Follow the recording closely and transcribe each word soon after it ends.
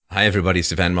Hi everybody,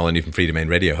 Stefan Molyneux from Free Domain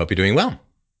Radio. Hope you're doing well.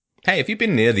 Hey, if you've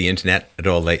been near the internet at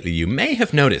all lately, you may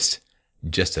have noticed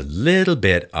just a little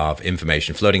bit of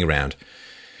information floating around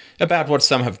about what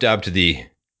some have dubbed the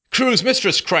Cruz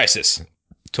mistress crisis.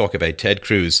 Talk about Ted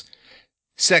Cruz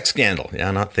sex scandal.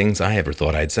 Yeah, not things I ever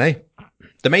thought I'd say.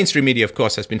 The mainstream media, of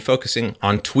course, has been focusing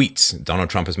on tweets Donald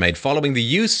Trump has made following the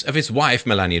use of his wife,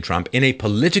 Melania Trump, in a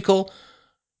political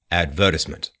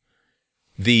advertisement.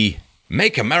 The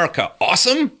Make America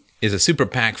Awesome is a super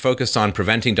PAC focused on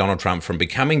preventing Donald Trump from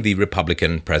becoming the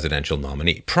Republican presidential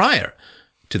nominee. Prior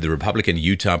to the Republican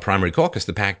Utah primary caucus,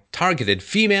 the PAC targeted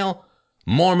female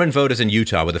Mormon voters in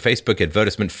Utah with a Facebook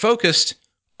advertisement focused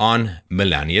on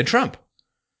Melania Trump.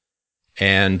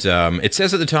 And it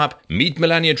says at the top, "Meet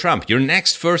Melania Trump, your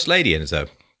next first lady." And there's a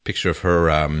picture of her,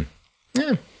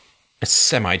 a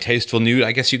semi-tasteful nude,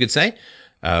 I guess you could say,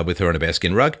 with her on a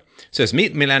bearskin rug. It says,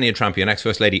 "Meet Melania Trump, your next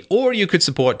first lady, or you could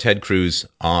support Ted Cruz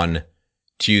on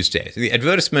Tuesday." The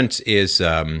advertisement is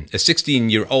a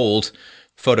 16-year-old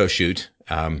photo shoot,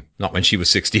 not when she was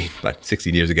 16, but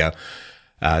 16 years ago.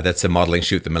 That's a modeling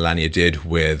shoot that Melania did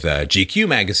with GQ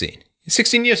magazine.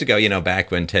 16 years ago, back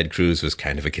when Ted Cruz was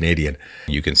kind of a Canadian.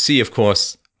 You can see, of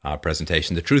course, our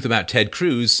presentation, The Truth About Ted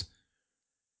Cruz,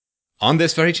 on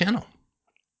this very channel.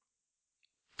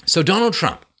 So Donald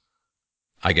Trump,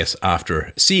 I guess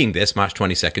after seeing this, March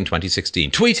 22nd, 2016,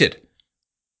 tweeted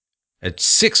at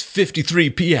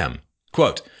 6:53 p.m.,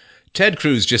 quote, "Ted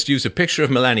Cruz just used a picture of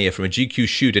Melania from a GQ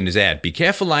shoot in his ad. Be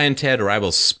careful, Lion Ted, or I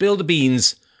will spill the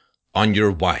beans on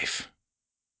your wife."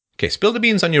 Okay, spill the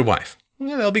beans on your wife.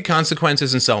 Yeah, there'll be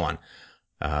consequences and so on.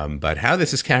 But how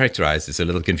this is characterized is a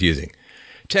little confusing.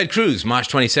 Ted Cruz, March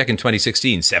 22nd,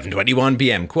 2016, 7:21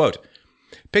 p.m., quote,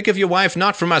 "Pick of your wife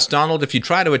not from us, Donald. If you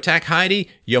try to attack Heidi,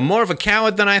 you're more of a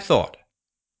coward than I thought.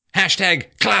 Hashtag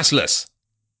classless."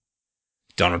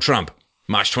 Donald Trump,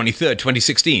 March 23rd,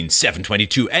 2016,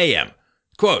 7:22 a.m.,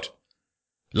 quote,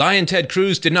 "Lion Ted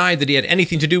Cruz denied that he had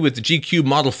anything to do with the GQ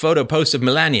model photo post of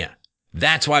Melania.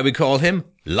 That's why we call him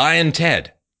Lion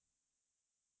Ted."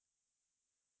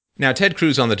 Now, Ted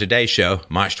Cruz on the Today Show,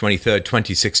 March 23rd,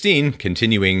 2016,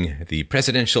 continuing the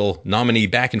presidential nominee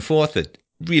back and forth that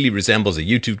really resembles a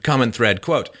YouTube comment thread,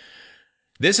 quote,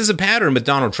 "This is a pattern with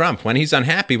Donald Trump. When he's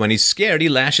unhappy, when he's scared, he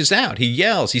lashes out. He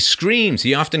yells, he screams,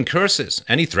 he often curses,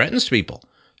 and he threatens people.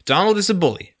 Donald is a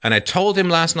bully, and I told him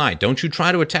last night, don't you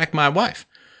try to attack my wife.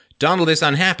 Donald is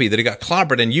unhappy that he got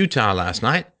clobbered in Utah last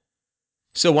night.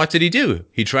 So what did he do?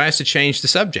 He tries to change the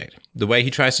subject. The way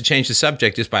he tries to change the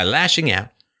subject is by lashing out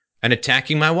and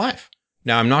attacking my wife.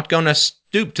 Now, I'm not going to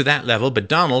stoop to that level, but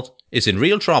Donald is in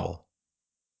real trouble."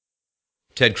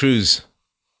 Ted Cruz,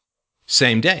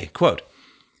 same day, quote,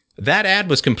 "That ad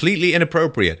was completely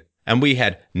inappropriate, and we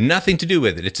had nothing to do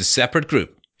with it. It's a separate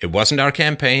group. It wasn't our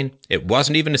campaign. It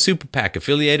wasn't even a super PAC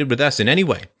affiliated with us in any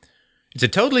way. It's a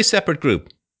totally separate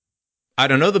group. I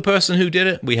don't know the person who did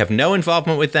it. We have no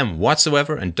involvement with them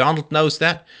whatsoever, and Donald knows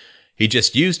that. He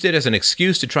just used it as an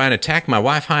excuse to try and attack my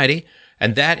wife, Heidi,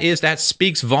 and that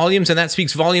speaks volumes, and that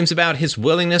speaks volumes about his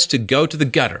willingness to go to the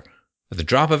gutter at the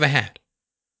drop of a hat.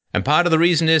 And part of the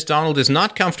reason is Donald is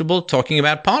not comfortable talking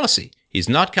about policy. He's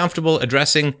not comfortable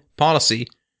addressing policy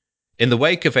in the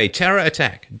wake of a terror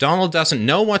attack. Donald doesn't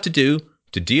know what to do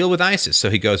to deal with ISIS, so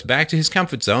he goes back to his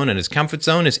comfort zone, and his comfort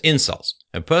zone is insults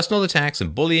and personal attacks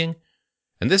and bullying.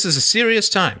 And this is a serious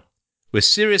time with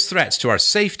serious threats to our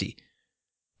safety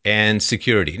and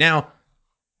security." Now,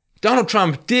 Donald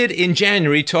Trump did in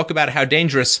January talk about how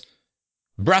dangerous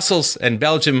Brussels and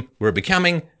Belgium were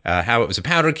becoming, how it was a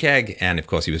powder keg, and of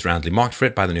course he was roundly mocked for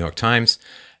it by the New York Times.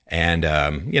 And,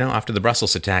 after the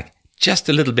Brussels attack, just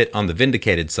a little bit on the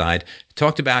vindicated side,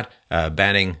 talked about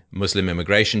banning Muslim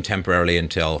immigration temporarily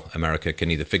until America can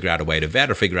either figure out a way to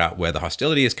vet or figure out where the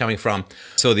hostility is coming from.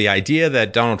 So the idea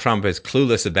that Donald Trump is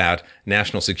clueless about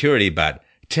national security, but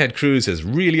Ted Cruz is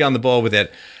really on the ball with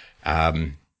it,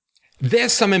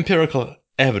 there's some empirical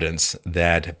evidence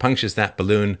that punctures that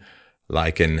balloon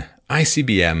like an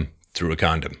ICBM through a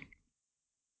condom.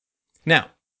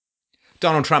 Now,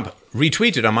 Donald Trump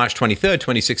retweeted on March 23rd,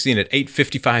 2016 at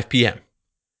 8:55 p.m.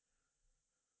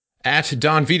 At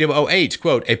DonVito08,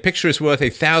 quote, "A picture is worth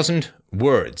 1,000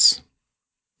 words.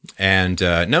 And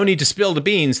no need to spill the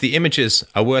beans. The images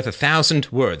are worth 1,000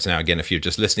 words." Now, again, if you're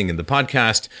just listening in the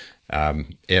podcast,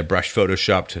 airbrushed,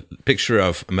 photoshopped picture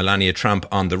of Melania Trump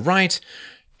on the right,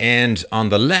 and on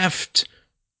the left,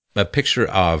 a picture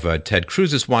of Ted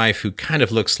Cruz's wife, who kind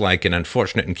of looks like an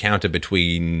unfortunate encounter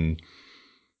between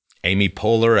Amy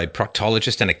Poehler, a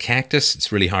proctologist, and a cactus.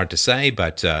 It's really hard to say,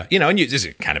 but, this is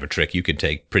kind of a trick. You can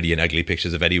take pretty and ugly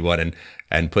pictures of anyone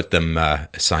and put them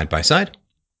side by side.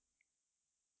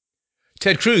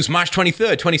 Ted Cruz, March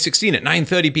 23rd, 2016 at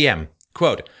 9:30 p.m.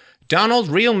 Quote, Donald,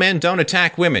 real men don't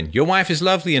attack women. Your wife is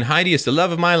lovely and Heidi is the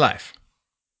love of my life.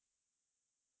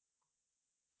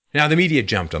 Now, the media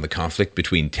jumped on the conflict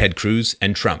between Ted Cruz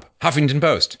and Trump. Huffington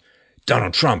Post.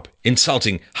 Donald Trump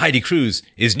insulting Heidi Cruz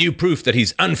is new proof that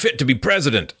he's unfit to be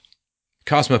president.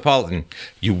 Cosmopolitan.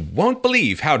 You won't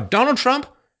believe how Donald Trump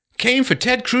came for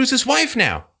Ted Cruz's wife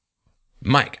now.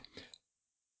 Mike.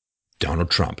 Donald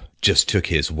Trump just took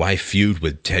his wife feud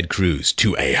with Ted Cruz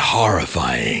to a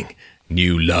horrifying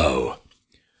new low.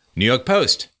 New York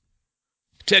Post.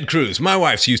 Ted Cruz, my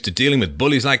wife's used to dealing with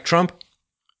bullies like Trump.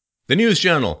 The News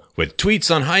Journal, with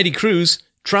tweets on Heidi Cruz,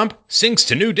 Trump sinks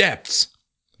to new depths.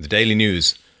 The Daily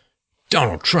News.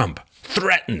 Donald Trump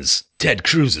threatens Ted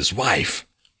Cruz's wife.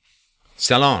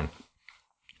 Salon.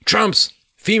 Trump's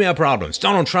female problems.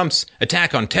 Donald Trump's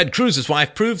attack on Ted Cruz's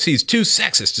wife proves he's too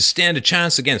sexist to stand a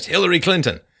chance against Hillary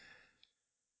Clinton.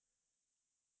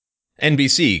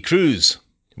 NBC. Cruz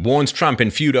warns Trump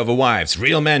in feud over wives.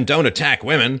 Real men don't attack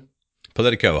women.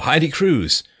 Politico. Heidi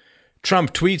Cruz.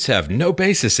 Trump tweets have no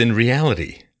basis in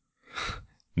reality.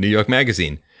 New York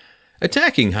Magazine.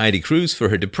 Attacking Heidi Cruz for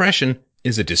her depression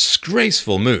is a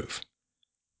disgraceful move.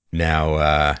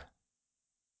 Now,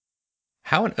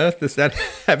 how on earth does that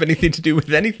have anything to do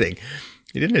with anything?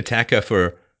 He didn't attack her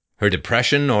for her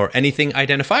depression or anything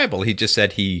identifiable. He just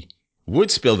said he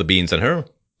would spill the beans on her.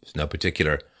 There's no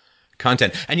particular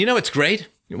content. And you know what's great?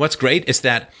 What's great is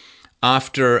that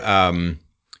after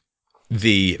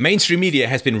the mainstream media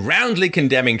has been roundly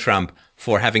condemning Trump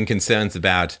for having concerns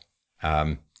about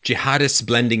jihadists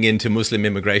blending into Muslim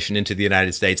immigration into the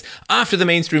United States, after the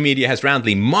mainstream media has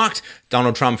roundly mocked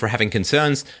Donald Trump for having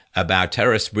concerns about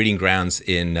terrorist breeding grounds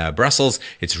in Brussels,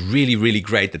 it's really, really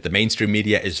great that the mainstream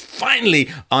media is finally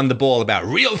on the ball about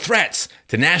real threats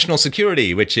to national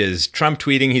security, which is Trump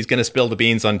tweeting he's going to spill the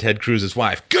beans on Ted Cruz's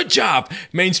wife. Good job,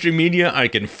 mainstream media. I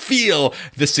can feel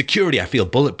the security. I feel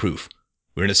bulletproof.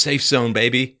 We're in a safe zone,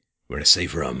 baby. We're in a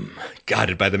safe room,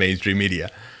 guarded by the mainstream media.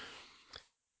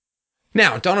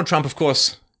 Now, Donald Trump, of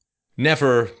course,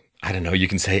 never, I don't know, you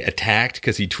can say attacked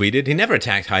because he tweeted. He never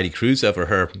attacked Heidi Cruz over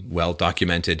her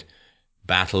well-documented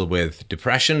battle with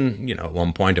depression. You know, at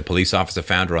one point, a police officer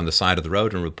found her on the side of the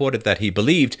road and reported that he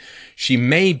believed she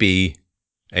may be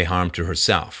a harm to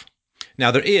herself.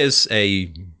 Now, there is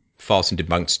a false and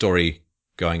debunked story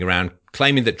going around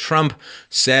claiming that Trump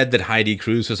said that Heidi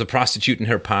Cruz was a prostitute in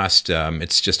her past.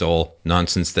 It's just all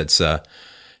nonsense that's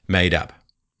made up.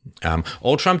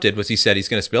 All Trump did was he said he's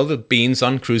going to spill the beans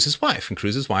on Cruz's wife. And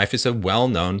Cruz's wife is a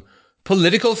well-known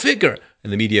political figure.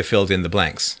 And the media filled in the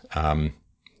blanks.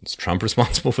 Is Trump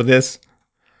responsible for this?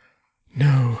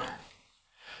 No.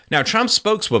 Now, Trump's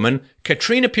spokeswoman,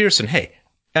 Katrina Pearson, hey,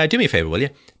 do me a favor, will you?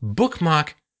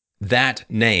 Bookmark that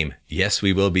name. Yes,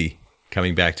 we will be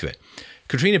coming back to it.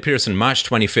 Katrina Pearson, March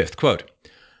 25th, quote,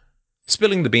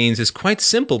 spilling the beans is quite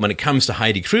simple when it comes to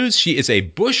Heidi Cruz. She is a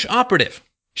Bush operative.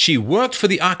 She worked for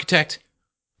the architect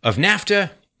of NAFTA,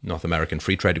 North American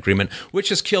Free Trade Agreement, which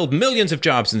has killed millions of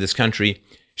jobs in this country.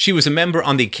 She was a member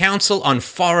on the Council on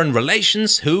Foreign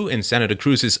Relations, who, in Senator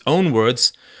Cruz's own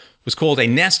words, was called a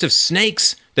nest of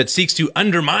snakes that seeks to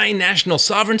undermine national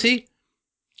sovereignty.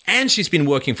 And she's been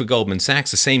working for Goldman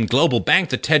Sachs, the same global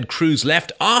bank that Ted Cruz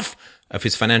left off of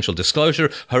his financial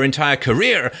disclosure. Her entire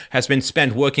career has been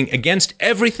spent working against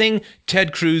everything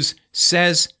Ted Cruz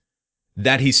says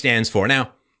that he stands for.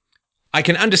 Now, I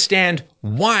can understand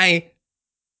why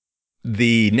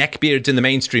the neckbeards in the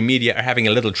mainstream media are having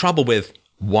a little trouble with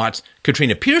what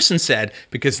Katrina Pearson said,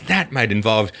 because that might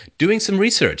involve doing some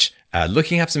research,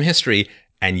 looking up some history,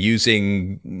 and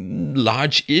using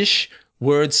large-ish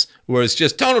words, whereas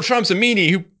just Donald Trump's a meanie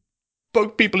who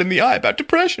poked people in the eye about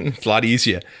depression. It's a lot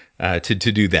easier to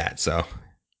do that. So,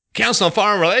 Council on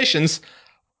Foreign Relations,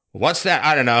 what's that?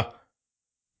 I don't know.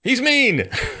 He's mean.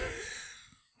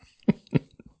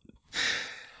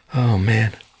 Oh,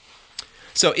 man.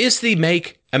 So is the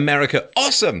Make America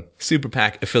Awesome super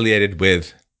PAC affiliated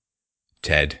with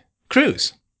Ted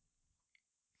Cruz?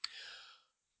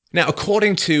 Now,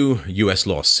 according to U.S.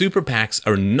 law, super PACs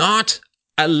are not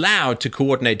allowed to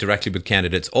coordinate directly with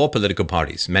candidates or political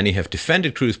parties. Many have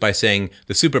defended Cruz by saying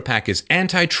the super PAC is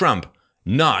anti-Trump,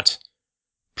 not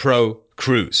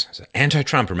pro-Cruz. So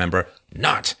anti-Trump, remember,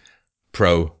 not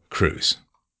pro-Cruz.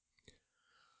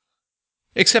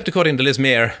 Except according to Liz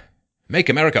Mayer, Make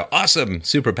America Awesome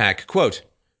super PAC, quote,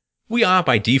 we are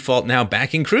by default now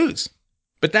backing Cruz.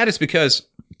 But that is because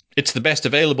it's the best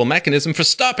available mechanism for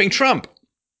stopping Trump.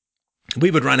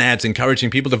 We would run ads encouraging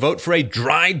people to vote for a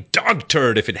dry dog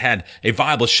turd if it had a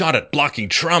viable shot at blocking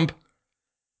Trump.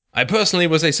 I personally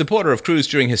was a supporter of Cruz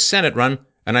during his Senate run,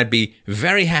 and I'd be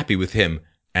very happy with him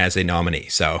as a nominee.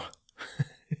 So,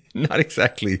 not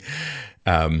exactly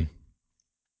avoiding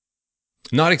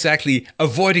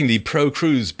the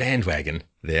pro-Cruz bandwagon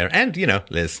there. And,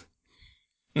 Liz,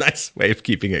 nice way of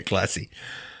keeping it classy.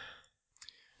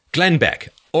 Glenn Beck,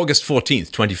 August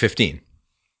 14th, 2015.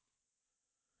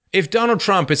 If Donald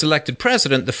Trump is elected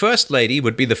president, the First Lady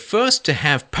would be the first to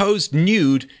have posed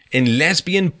nude in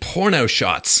lesbian porno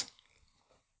shots.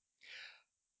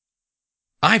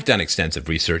 I've done extensive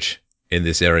research in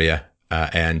this area,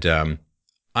 and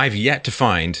I've yet to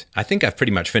find, I think I've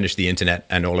pretty much finished the internet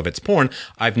and all of its porn.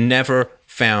 I've never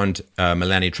found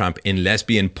Melania Trump in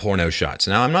lesbian porno shots.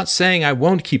 Now, I'm not saying I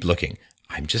won't keep looking.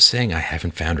 I'm just saying I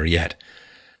haven't found her yet.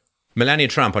 Melania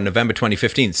Trump on November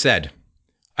 2015 said,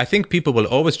 I think people will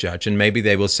always judge, and maybe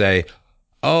they will say,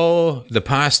 oh, the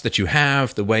past that you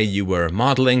have, the way you were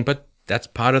modeling, but that's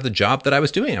part of the job that I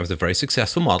was doing. I was a very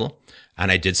successful model,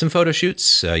 and I did some photo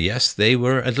shoots. Yes, they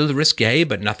were a little risque,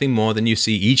 but nothing more than you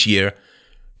see each year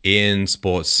in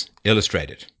Sports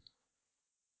Illustrated.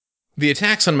 The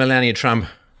attacks on Melania Trump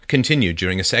continued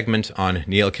during a segment on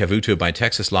Neil Cavuto by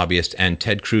Texas lobbyist and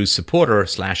Ted Cruz supporter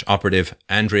 / operative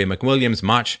Andrea McWilliams,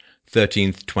 March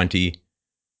 13th,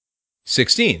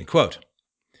 2016. Quote,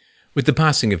 with the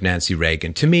passing of Nancy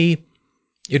Reagan, to me,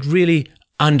 it really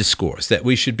underscores that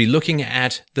we should be looking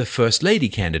at the First Lady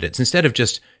candidates instead of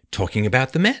just talking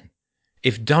about the men.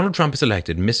 If Donald Trump is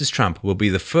elected, Mrs. Trump will be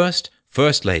the first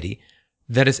First Lady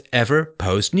that has ever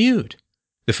posed nude.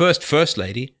 The First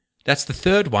Lady, that's the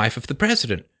third wife of the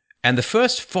president, and the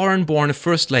first foreign-born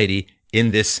First Lady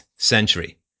in this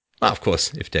century. Well, of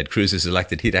course, if Ted Cruz is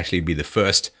elected, he'd actually be the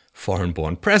first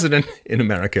foreign-born president in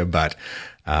America, but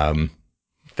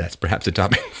that's perhaps a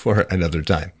topic for another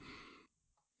time.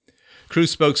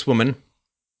 Cruz spokeswoman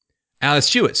Alice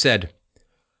Stewart said,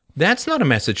 that's not a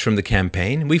message from the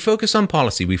campaign. We focus on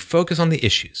policy, we focus on the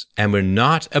issues, and we're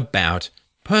not about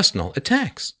personal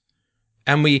attacks.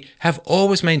 And we have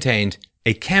always maintained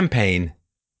a campaign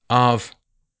of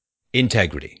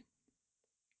integrity.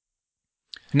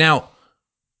 Now,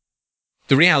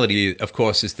 the reality, of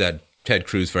course, is that Ted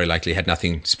Cruz very likely had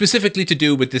nothing specifically to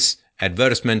do with this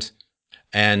advertisement.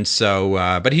 And so,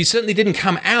 but he certainly didn't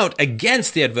come out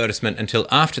against the advertisement until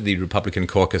after the Republican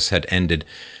caucus had ended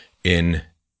in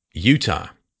Utah.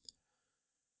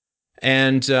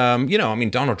 And,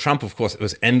 Donald Trump, of course, it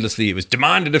was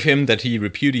demanded of him that he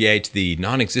repudiate the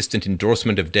non-existent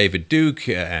endorsement of David Duke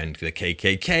and the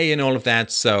KKK and all of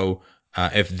that. So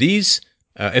if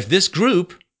this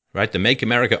group, right, the Make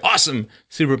America Awesome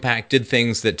Super PAC did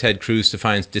things that Ted Cruz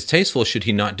defines distasteful, should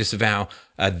he not disavow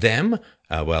them?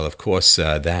 Well, of course,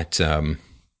 that's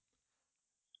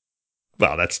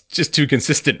just too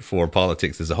consistent for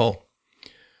politics as a whole.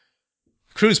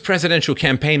 Cruz presidential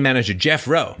campaign manager Jeff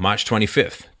Rowe, March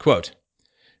 25th, quote,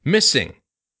 missing,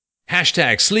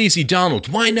 #sleazy Donald,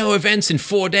 why no events in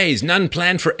 4 days, none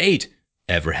planned for 8?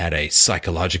 Ever had a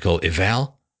psychological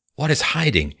eval? What is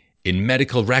hiding in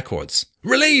medical records?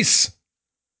 Release!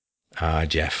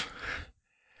 Jeff.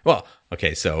 Well,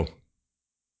 okay, so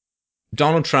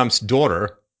Donald Trump's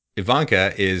daughter,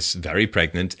 Ivanka, is very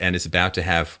pregnant and is about to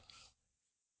have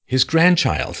his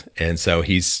grandchild. And so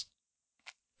he's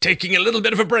taking a little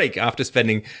bit of a break after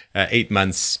spending 8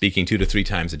 months speaking 2 to 3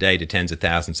 times a day to tens of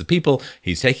thousands of people.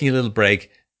 He's taking a little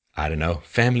break. I don't know,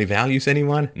 family values,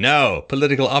 anyone? No,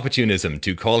 political opportunism,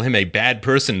 to call him a bad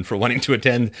person for wanting to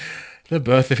attend the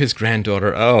birth of his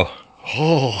granddaughter. Oh.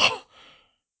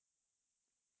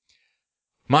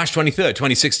 March 23rd,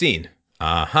 2016.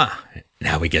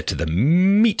 Now we get to the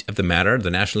meat of the matter. The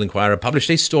National Enquirer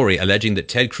published a story alleging that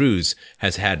Ted Cruz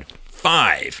has had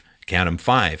 5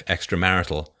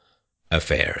 extramarital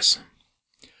affairs.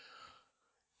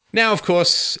 Now, of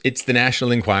course, it's the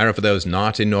National Enquirer. For those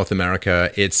not in North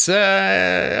America, it's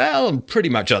pretty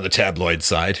much on the tabloid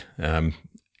side.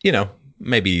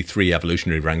 Maybe 3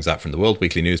 evolutionary rungs up from the World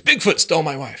Weekly News. Bigfoot stole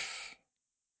my wife.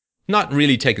 Not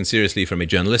really taken seriously from a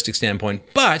journalistic standpoint,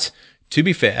 but to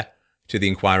be fair to the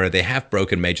Enquirer, they have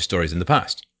broken major stories in the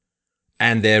past.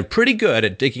 And they're pretty good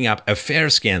at digging up affair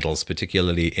scandals,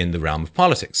 particularly in the realm of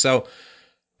politics. So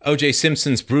O.J.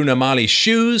 Simpson's Bruno Mali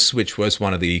shoes, which was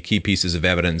one of the key pieces of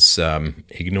evidence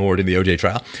ignored in the O.J.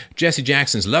 trial. Jesse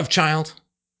Jackson's love child.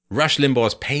 Rush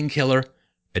Limbaugh's painkiller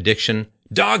addiction.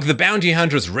 Dog the Bounty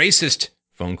Hunter's racist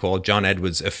phone call. John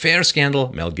Edwards' affair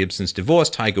scandal. Mel Gibson's divorce.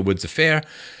 Tiger Woods' affair.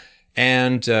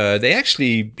 And they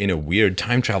actually, in a weird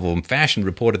time travel fashion,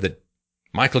 reported that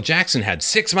Michael Jackson had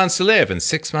 6 months to live, and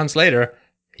 6 months later,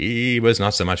 he was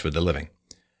not so much with the living.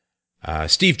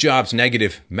 Steve Jobs'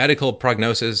 negative medical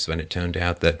prognosis, when it turned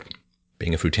out that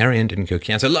being a fruitarian didn't cure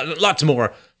cancer. Lots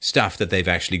more stuff that they've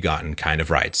actually gotten kind of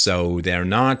right. So they're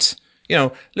not,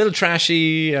 a little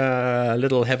trashy, a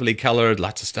little heavily colored,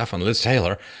 lots of stuff on Liz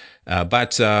Taylor.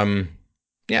 But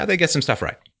they get some stuff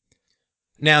right.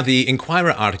 Now, the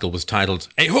Inquirer article was titled,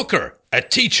 "A Hooker, a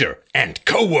Teacher, and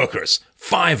Co-Workers,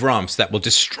 5 Romps That Will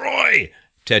Destroy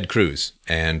Ted Cruz."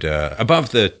 And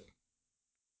above the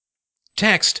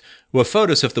text were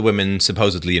photos of the women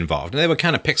supposedly involved. And they were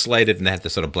kind of pixelated, and they had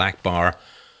this sort of black bar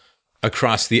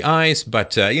across the eyes,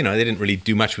 but, they didn't really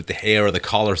do much with the hair or the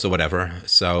collars or whatever.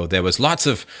 So there was lots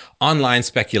of online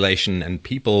speculation, and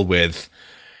people with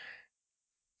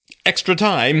extra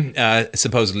time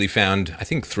supposedly found, I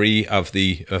think, 3 of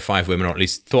the 5 women, or at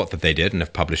least thought that they did, and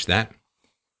have published that.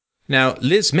 Now,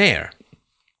 Liz Mayer,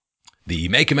 the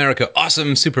Make America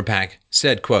Awesome Super PAC,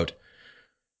 said, quote,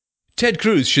 "Ted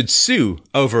Cruz should sue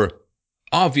over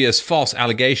obvious false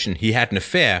allegation he had an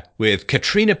affair with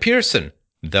Katrina Pearson,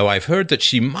 though I've heard that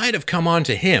she might have come on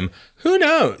to him. Who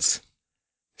knows?"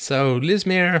 So Liz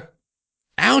Mayer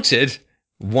outed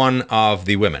one of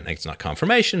the women. It's not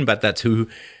confirmation, but that's who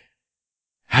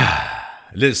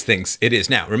Liz thinks it is.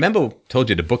 Now, remember, told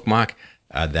you to bookmark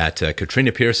that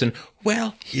Katrina Pearson.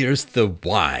 Well, here's the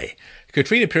why.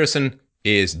 Katrina Pearson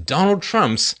is Donald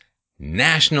Trump's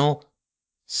national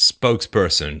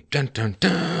spokesperson. Dun, dun,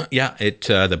 dun. Yeah,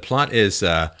 the plot is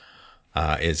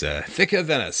thicker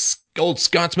than a old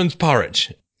Scotsman's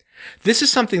porridge. This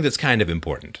is something that's kind of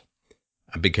important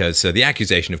because the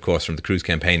accusation, of course, from the Cruz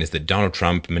campaign is that Donald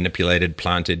Trump manipulated,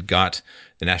 planted, got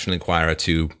the National Enquirer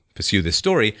to pursue this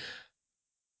story.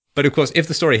 But of course, if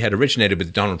the story had originated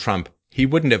with Donald Trump, he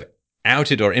wouldn't have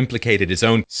outed or implicated his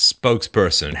own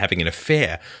spokesperson having an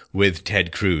affair with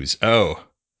Ted Cruz. Oh,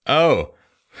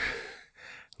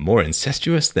 more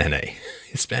incestuous than a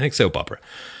Hispanic soap opera.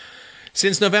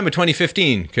 Since November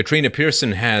 2015, Katrina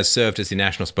Pearson has served as the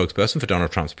national spokesperson for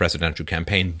Donald Trump's presidential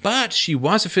campaign, but she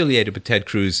was affiliated with Ted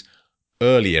Cruz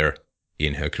earlier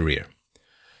in her career.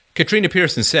 Katrina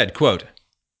Pearson said, quote,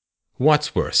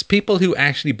 "What's worse, people who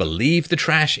actually believe the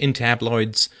trash in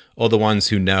tabloids or the ones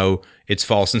who know it's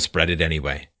false and spread it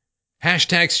anyway?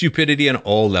 Hashtag stupidity on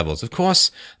all levels. Of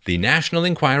course, the National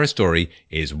Enquirer story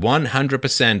is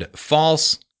 100%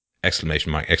 false!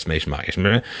 Exclamation mark, exclamation mark,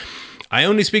 exclamation mark. I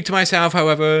only speak to myself,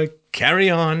 however. Carry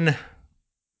on."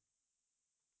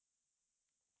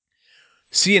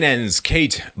 CNN's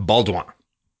Kate Baldwin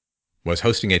was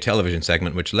hosting a television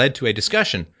segment which led to a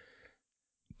discussion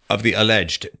of the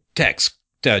alleged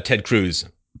Ted Cruz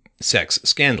sex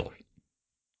scandal.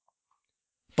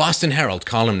 Boston Herald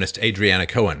columnist Adriana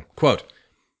Cohen, quote,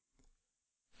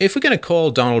 "If we're going to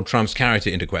call Donald Trump's character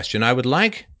into question, I would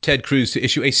like Ted Cruz to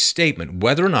issue a statement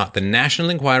whether or not the National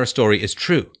Enquirer story is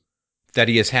true, that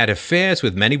he has had affairs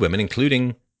with many women,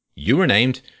 including, you were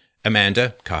named,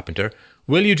 Amanda Carpenter.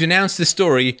 Will you denounce this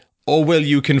story or will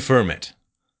you confirm it?"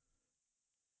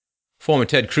 Former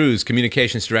Ted Cruz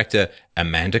communications director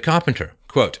Amanda Carpenter,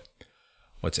 quote,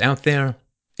 "What's out there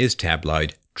is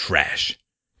tabloid trash.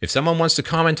 If someone wants to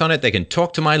comment on it, they can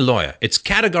talk to my lawyer. It's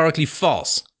categorically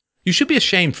false. You should be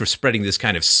ashamed for spreading this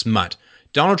kind of smut.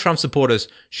 Donald Trump supporters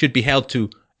should be held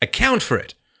to account for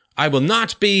it. I will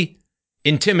not be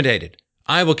intimidated.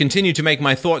 I will continue to make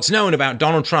my thoughts known about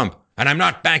Donald Trump, and I'm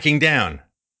not backing down."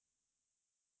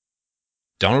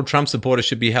 Donald Trump supporters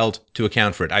should be held to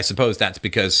account for it. I suppose that's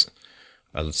because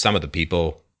some of the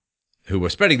people who were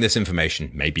spreading this information,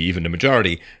 maybe even the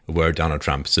majority, were Donald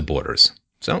Trump supporters.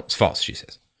 So it's false, she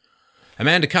says.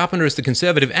 Amanda Carpenter is the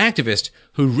conservative activist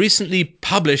who recently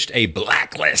published a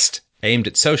blacklist aimed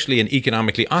at socially and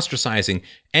economically ostracizing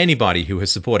anybody who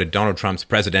has supported Donald Trump's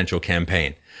presidential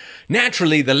campaign.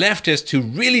 Naturally, the leftists who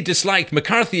really disliked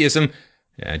McCarthyism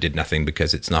did nothing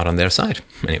because it's not on their side.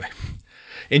 Anyway.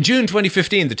 In June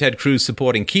 2015, the Ted Cruz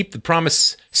supporting Keep the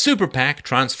Promise Super PAC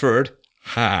transferred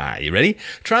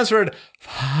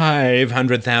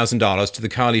 $500,000 to the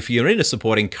Carly Fiorina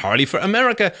supporting Carly for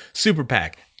America Super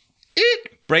PAC.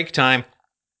 Break time.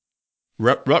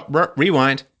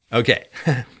 Rewind. Okay.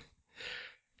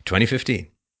 2015.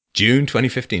 June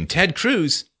 2015. Ted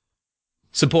Cruz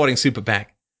supporting Super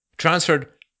PAC transferred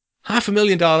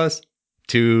 $500,000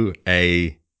 to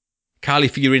a Carly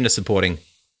Fiorina supporting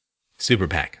Super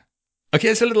PAC. Okay,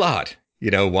 it's a little odd.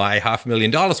 You know, why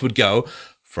 $500,000 would go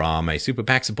from a Super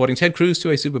PAC supporting Ted Cruz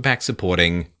to a Super PAC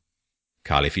supporting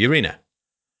Carly Fiorina.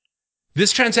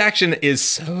 This transaction is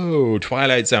so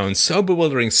Twilight Zone, so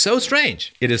bewildering, so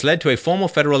strange. It has led to a formal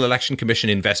Federal Election Commission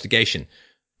investigation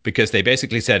because they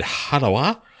basically said,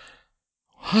 Halawa?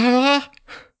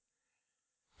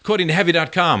 According to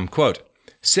Heavy.com, quote,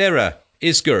 Sarah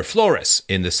Isgur Flores,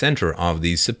 in the center of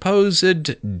the supposed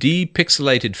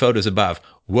depixelated photos above,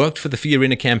 worked for the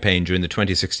Fiorina campaign during the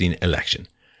 2016 election.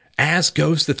 As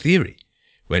goes the theory,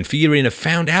 when Fiorina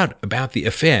found out about the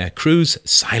affair, Cruz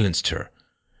silenced her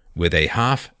with a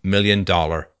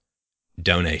 $500,000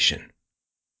 donation.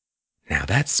 Now,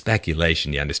 that's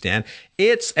speculation, you understand?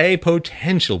 It's a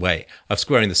potential way of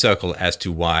squaring the circle as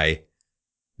to why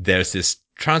there's this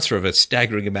transfer of a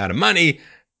staggering amount of money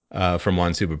from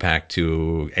one super PAC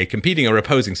to a competing or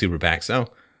opposing super PAC. So,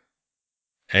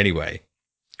 anyway,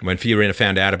 when Fiorina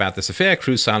found out about this affair,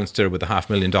 Cruz silenced her with a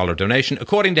 $500,000 donation.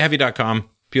 According to Heavy.com,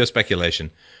 pure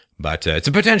speculation. But it's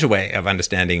a potential way of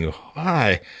understanding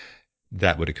why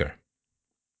that would occur.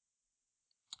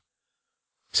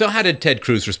 So how did Ted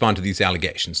Cruz respond to these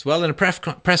allegations? Well, in a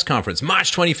press conference,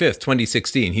 March 25th,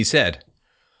 2016, he said,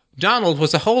 "Donald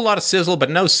was a whole lot of sizzle, but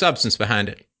no substance behind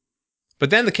it. But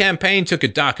then the campaign took a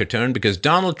darker turn because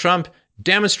Donald Trump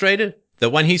demonstrated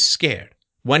that when he's scared,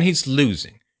 when he's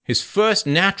losing, his first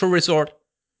natural resort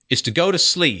is to go to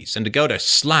sleaze and to go to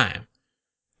slime.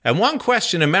 And one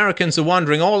question Americans are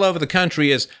wondering all over the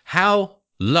country is, how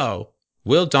low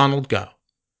will Donald go?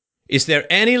 Is there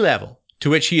any level to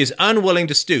which he is unwilling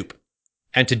to stoop?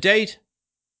 And to date,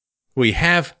 we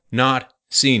have not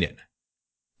seen it."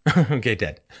 Okay,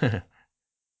 Ted.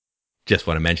 Just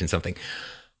want to mention something.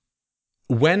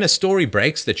 When a story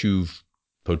breaks that you've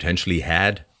potentially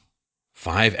had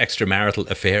 5 extramarital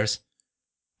affairs,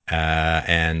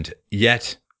 and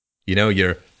yet,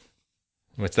 you're,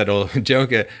 what's that old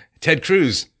joke? Ted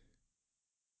Cruz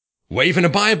waving a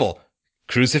Bible,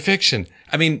 crucifixion.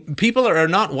 I mean, people are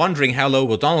not wondering how low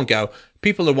will Donald go.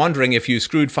 People are wondering if you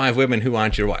screwed 5 women who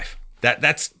aren't your wife.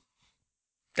 That's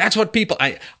what people.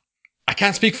 I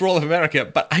can't speak for all of America,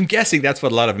 but I'm guessing that's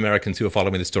what a lot of Americans who are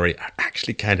following the story are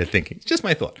actually kind of thinking. It's just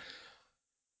my thought.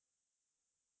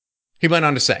 He went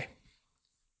on to say,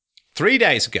 3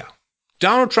 days ago,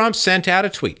 Donald Trump sent out a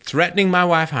tweet threatening my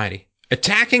wife Heidi,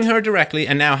 attacking her directly,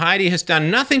 and now Heidi has done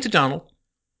nothing to Donald.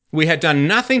 We had done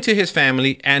nothing to his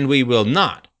family, and we will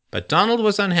not. But Donald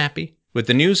was unhappy with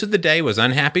the news of the day, was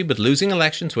unhappy with losing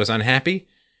elections, was unhappy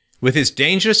with his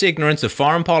dangerous ignorance of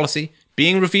foreign policy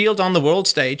being revealed on the world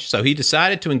stage, so he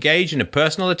decided to engage in a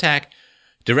personal attack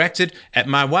directed at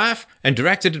my wife and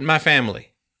directed at my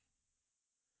family.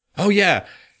 Oh yeah,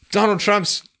 Donald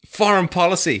Trump's foreign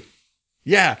policy.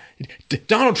 Yeah,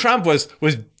 Donald Trump was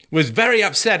very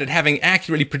upset at having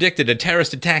accurately predicted a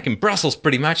terrorist attack in Brussels,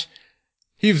 pretty much.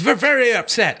 He was very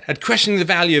upset at questioning the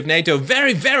value of NATO,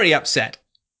 very, very upset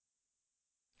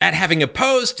at having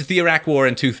opposed the Iraq War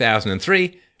in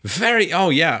 2003.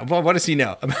 Well, what does he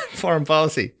know about foreign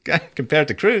policy compared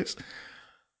to Cruz?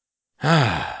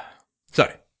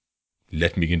 Sorry,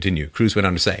 let me continue. Cruz went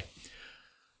on to say,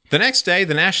 the next day,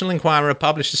 the National Enquirer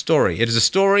published a story. It is a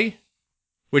story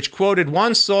which quoted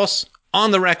one source on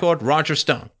the record, Roger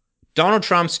Stone, Donald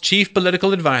Trump's chief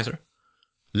political advisor.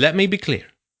 Let me be clear.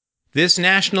 This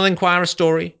National Enquirer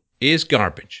story is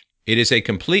garbage. It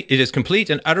is complete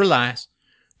and utter lies.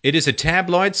 It is a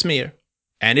tabloid smear.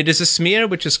 And it is a smear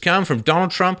which has come from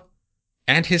Donald Trump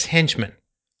and his henchmen.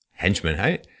 Henchmen,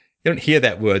 you don't hear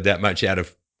that word that much out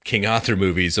of King Arthur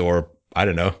movies or, I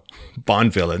don't know,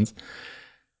 Bond villains.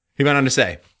 He went on to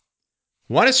say,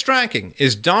 what is striking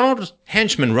is Donald's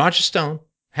henchman, Roger Stone,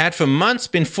 had for months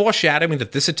been foreshadowing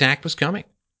that this attack was coming.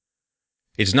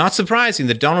 It's not surprising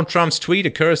that Donald Trump's tweet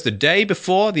occurs the day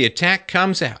before the attack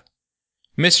comes out.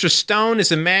 Mr. Stone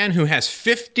is a man who has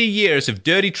 50 years of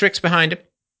dirty tricks behind him.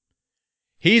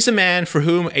 He's a man for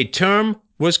whom a term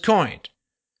was coined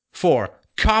for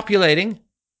copulating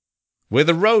with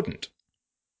a rodent.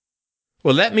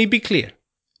 Well, let me be clear.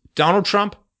 Donald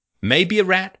Trump may be a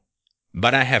rat,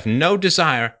 but I have no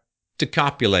desire to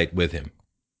copulate with him.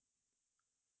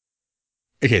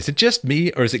 Okay, is it just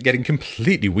me, or is it getting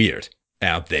completely weird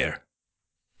out there?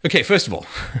 Okay, first of all,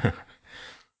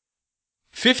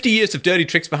 50 years of dirty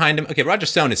tricks behind him. Okay, Roger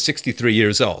Stone is 63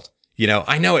 years old.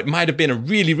 I know it might have been a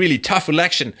really, really tough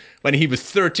election when he was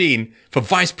 13 for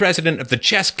vice president of the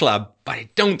chess club, but I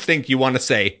don't think you want to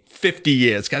say 50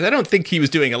 years, because I don't think he was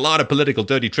doing a lot of political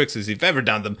dirty tricks as he's ever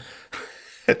done them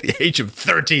at the age of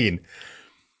 13.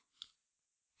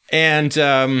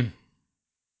 And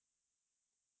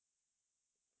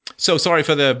so sorry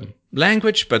for the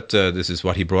language, but this is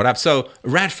what he brought up. So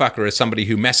rat fucker is somebody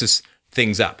who messes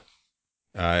things up.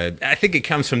 I think it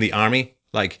comes from the army.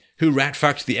 Like, who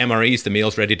rat-fucked the MREs, the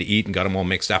meals ready to eat, and got them all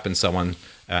mixed up and so on.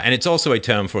 And it's also a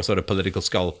term for sort of political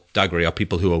skullduggery, or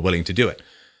people who are willing to do it.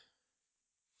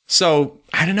 So,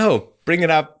 I don't know, bringing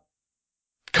up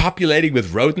copulating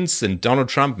with rodents, and Donald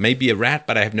Trump may be a rat,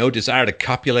 but I have no desire to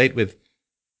copulate with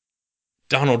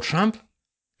Donald Trump?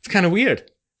 It's kind of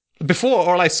weird. Before,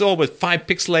 all I saw was 5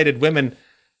 pixelated women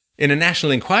in a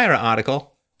National Enquirer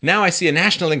article. Now I see a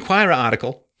National Enquirer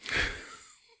article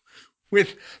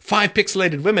with 5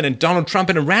 pixelated women and Donald Trump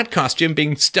in a rat costume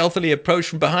being stealthily approached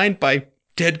from behind by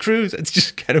Ted Cruz. It's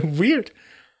just kind of weird.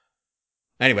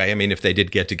 Anyway, I mean, if they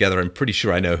did get together, I'm pretty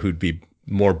sure I know who'd be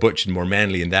more butch and more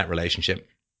manly in that relationship.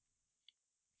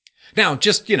 Now,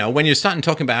 just, when you're starting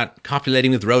talking about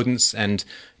copulating with rodents and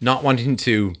not wanting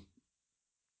to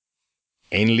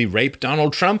anally rape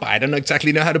Donald Trump, I don't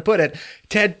exactly know how to put it.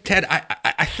 Ted,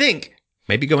 I think,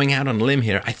 maybe going out on a limb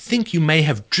here, I think you may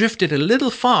have drifted a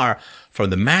little far from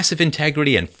the massive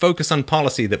integrity and focus on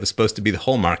policy that was supposed to be the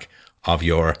hallmark of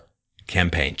your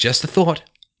campaign. Just a thought.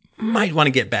 Might want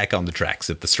to get back on the tracks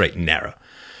of the straight and narrow.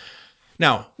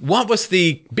 Now, what was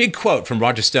the big quote from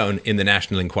Roger Stone in the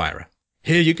National Enquirer?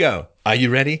 Here you go. Are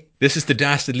you ready? This is the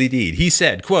dastardly deed. He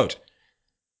said, quote,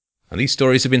 "These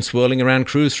stories have been swirling around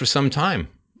Cruz for some time.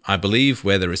 I believe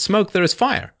where there is smoke, there is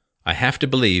fire. I have to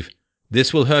believe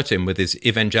this will hurt him with his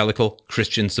evangelical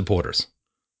Christian supporters."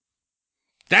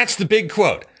 That's the big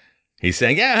quote. He's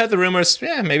saying, yeah, I heard the rumors.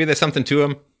 Yeah, maybe there's something to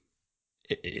him.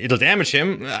 It'll damage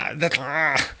him.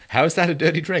 How is that a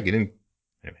dirty trick?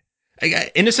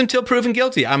 Anyway, innocent till proven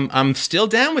guilty. I'm still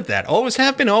down with that. Always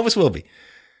have been, always will be.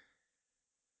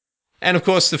 And of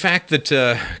course, the fact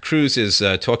that Cruz is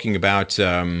talking about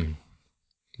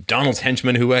Donald's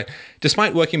henchman, who,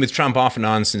 despite working with Trump off and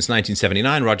on since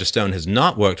 1979, Roger Stone has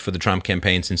not worked for the Trump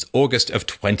campaign since August of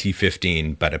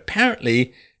 2015. But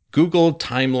apparently, Google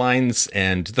timelines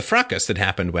and the fracas that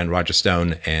happened when Roger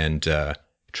Stone and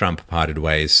Trump parted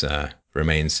ways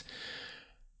remains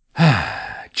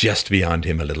just beyond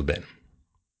him a little bit.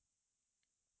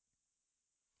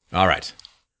 All right.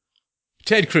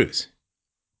 Ted Cruz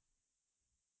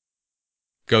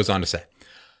goes on to say,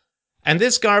 "And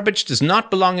this garbage does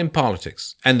not belong in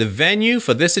politics, and the venue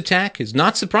for this attack is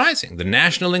not surprising. The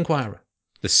National Enquirer.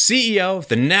 The CEO of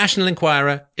the National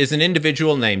Enquirer is an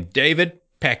individual named David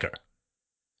Pecker.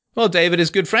 Well, David is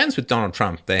good friends with Donald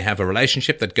Trump. They have a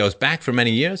relationship that goes back for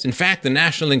many years. In fact, the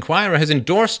National Enquirer has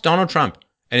endorsed Donald Trump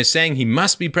and is saying he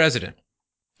must be president."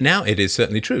 Now, it is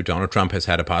certainly true. Donald Trump has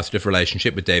had a positive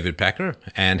relationship with David Pecker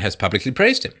and has publicly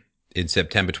praised him. In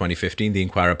September 2015, the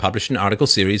Enquirer published an article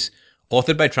series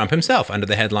authored by Trump himself under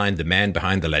the headline, "The Man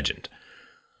Behind the Legend."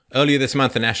 Earlier this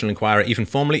month, the National Enquirer even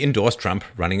formally endorsed Trump,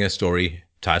 running a story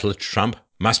titled, "Trump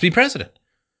Must Be President."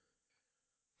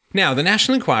 Now, the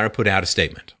National Enquirer put out a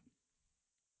statement,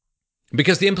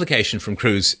 because the implication from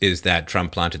Cruz is that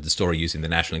Trump planted the story using the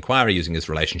National Enquirer, using his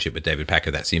relationship with David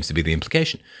Pecker. That seems to be the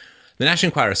implication. The National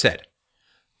Enquirer said,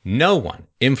 "No one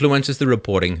influences the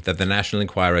reporting that the National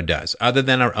Enquirer does, other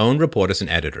than our own reporters and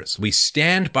editors. We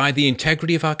stand by the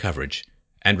integrity of our coverage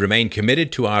and remain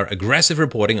committed to our aggressive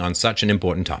reporting on such an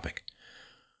important topic.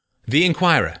 The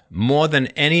Enquirer, more than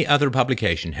any other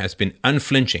publication, has been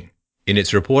unflinching in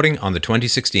its reporting on the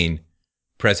 2016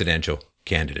 presidential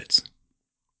candidates."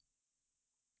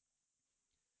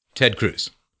 Ted Cruz.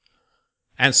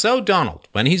 "And so Donald,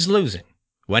 when he's losing,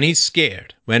 when he's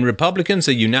scared, when Republicans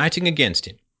are uniting against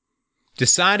him,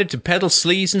 decided to peddle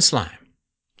sleaze and slime.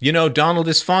 Donald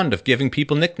is fond of giving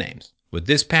people nicknames. With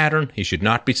this pattern, he should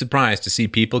not be surprised to see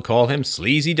people call him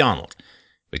Sleazy Donald,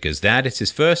 because that is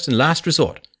his first and last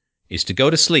resort, is to go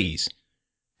to sleaze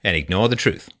and ignore the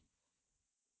truth.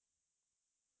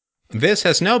 This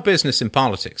has no business in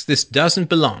politics. This doesn't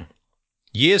belong.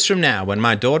 Years from now, when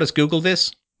my daughters Google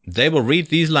this, they will read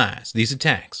these lies, these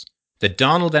attacks, that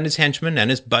Donald and his henchmen and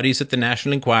his buddies at the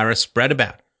National Enquirer spread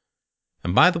about.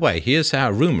 And by the way, here's how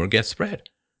a rumor gets spread.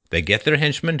 They get their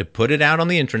henchmen to put it out on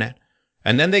the internet,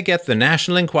 and then they get the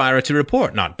National Enquirer to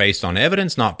report, not based on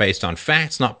evidence, not based on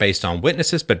facts, not based on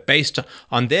witnesses, but based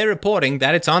on their reporting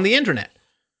that it's on the internet.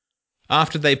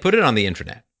 After they put it on the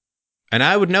internet. And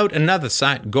I would note another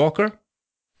site, Gawker,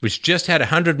 which just had a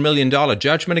 $100 million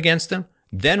judgment against them,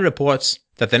 then reports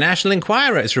that the National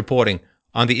Enquirer is reporting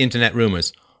on the internet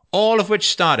rumors, all of which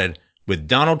started with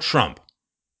Donald Trump.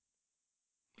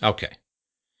 Okay.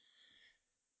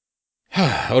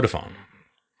 Odaphone.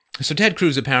 So Ted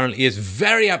Cruz apparently is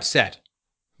very upset,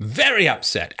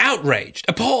 outraged,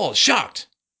 appalled, shocked,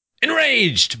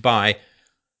 enraged by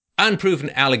unproven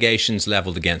allegations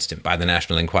leveled against him by the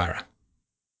National Enquirer.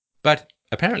 But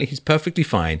apparently he's perfectly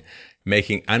fine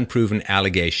making unproven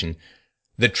allegation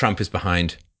that Trump is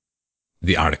behind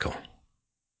the article.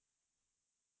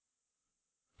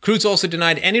 Cruz also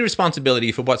denied any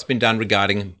responsibility for what's been done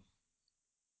regarding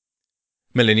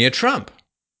Melania Trump,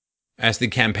 as the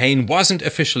campaign wasn't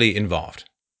officially involved.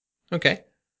 Okay.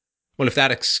 Well, if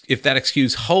that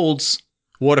excuse holds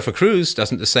water for Cruz,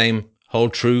 doesn't the same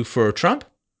hold true for Trump?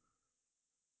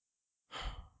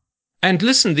 And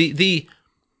listen, the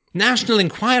National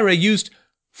Enquirer used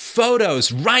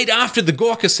photos right after the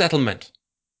Gorka settlement.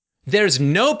 There's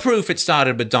no proof it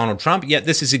started with Donald Trump, yet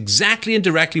this is exactly and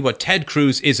directly what Ted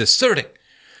Cruz is asserting.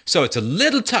 So it's a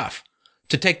little tough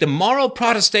to take the moral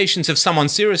protestations of someone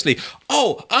seriously.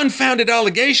 Oh, unfounded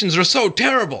allegations are so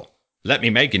terrible. Let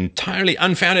me make entirely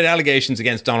unfounded allegations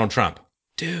against Donald Trump.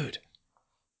 Dude,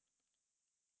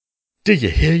 do you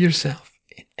hear yourself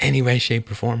in any way,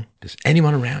 shape, or form? Does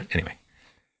anyone around? Anyway.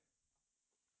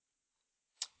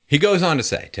 He goes on to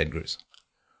say, Ted Cruz,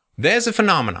 there's a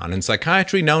phenomenon in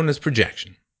psychiatry known as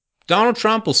projection. Donald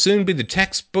Trump will soon be the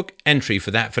textbook entry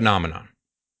for that phenomenon.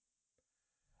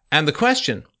 And the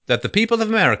question that the people of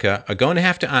America are going to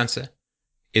have to answer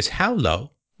is, how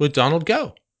low will Donald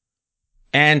go?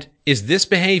 And is this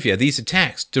behavior, these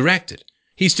attacks, directed?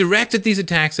 He's directed these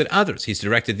attacks at others. He's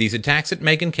directed these attacks at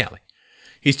Megyn Kelly.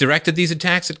 He's directed these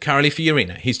attacks at Carly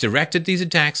Fiorina. He's directed these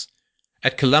attacks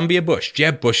at Columbia Bush,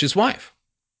 Jeb Bush's wife.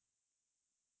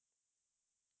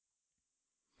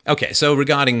 Okay, so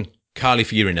regarding Carly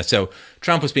Fiorina. So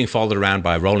Trump was being followed around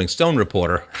by a Rolling Stone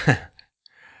reporter.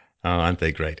 Oh, aren't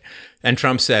they great? And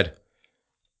Trump said,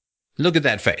 look at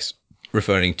that face,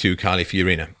 referring to Carly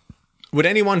Fiorina. Would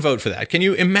anyone vote for that? Can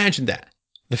you imagine that?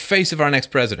 The face of our next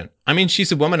president. I mean,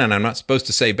 she's a woman and I'm not supposed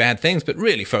to say bad things, but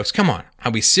really, folks, come on.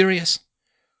 Are we serious?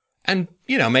 And,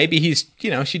 maybe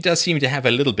she does seem to have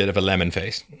a little bit of a lemon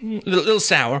face. Little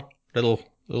sour, little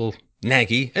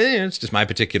naggy. It's just my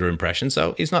particular impression.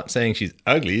 So he's not saying she's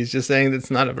ugly. He's just saying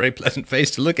that's not a very pleasant face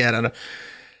to look at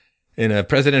in a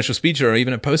presidential speech or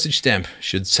even a postage stamp,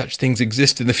 should such things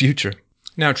exist in the future.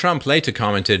 Now, Trump later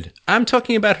commented, I'm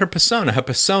talking about her persona. Her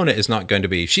persona is not going to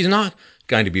be, she's not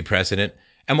going to be president.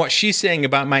 And what she's saying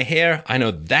about my hair, I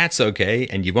know that's okay,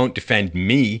 and you won't defend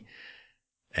me.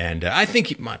 And I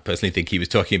personally think he was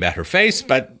talking about her face,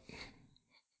 but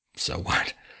so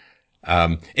what?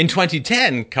 In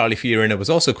 2010, Carly Fiorina was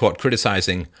also caught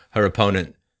criticizing her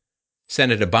opponent,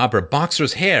 Senator Barbara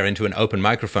Boxer's hair, into an open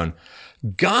microphone.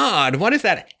 God, what is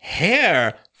that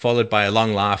hair? Followed by a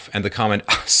long laugh and the comment,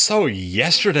 so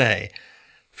yesterday.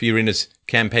 Fiorina's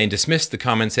campaign dismissed the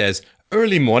comments as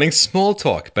early morning small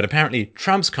talk, but apparently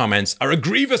Trump's comments are a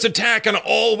grievous attack on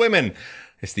all women.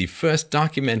 It's the first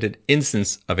documented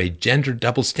instance of a gender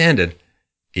double standard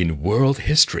in world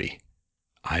history.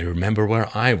 I remember where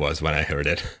I was when I heard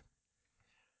it.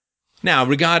 Now,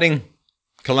 regarding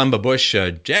Columbia Bush,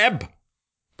 Jeb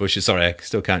Bush's, sorry, I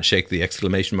still can't shake the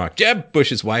exclamation mark, Jeb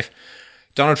Bush's wife,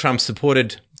 Donald Trump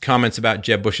supported comments about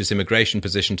Jeb Bush's immigration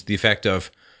position to the effect of,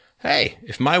 hey,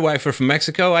 if my wife were from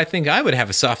Mexico, I think I would have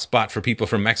a soft spot for people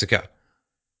from Mexico.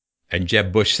 And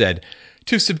Jeb Bush said,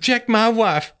 to subject my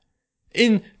wife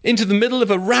into the middle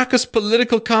of a raucous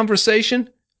political conversation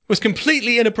was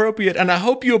completely inappropriate, and I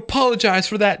hope you apologize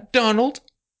for that, Donald.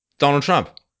 Donald Trump,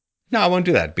 no, I won't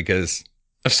do that because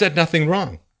I've said nothing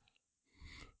wrong.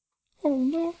 Oh,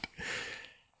 Lord.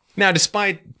 Now,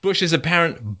 despite Bush's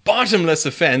apparent bottomless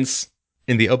offense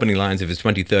in the opening lines of his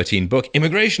 2013 book,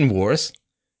 Immigration Wars,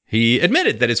 he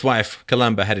admitted that his wife,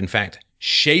 Columbia, had in fact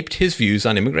shaped his views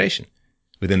on immigration.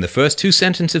 Within the first two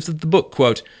sentences of the book,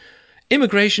 quote,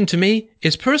 immigration to me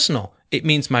is personal. It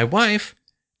means my wife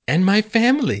and my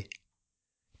family.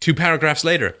 2 paragraphs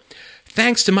later,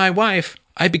 thanks to my wife,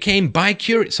 I became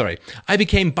bicultural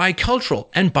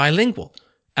and bilingual,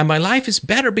 and my life is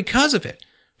better because of it.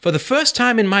 For the first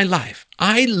time in my life,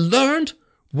 I learned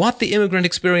what the immigrant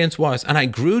experience was, and I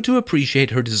grew to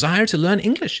appreciate her desire to learn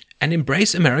English and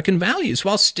embrace American values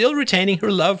while still retaining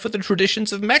her love for the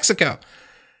traditions of Mexico.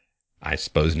 I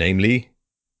suppose, namely,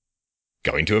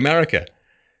 going to America.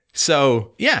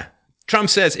 So, yeah, Trump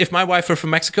says, if my wife were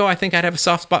from Mexico, I think I'd have a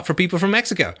soft spot for people from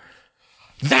Mexico.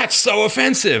 That's so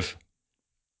offensive.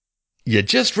 You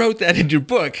just wrote that in your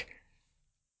book.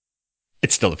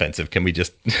 It's still offensive. Can we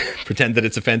just pretend that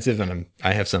it's offensive and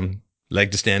I have some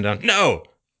leg to stand on? No,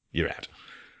 you're out.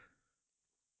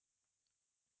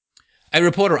 A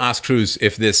reporter asked Cruz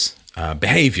if this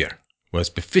behavior was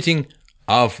befitting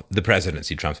of the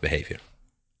presidency, Trump's behavior,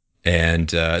 and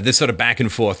this sort of back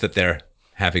and forth that they're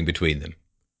having between them.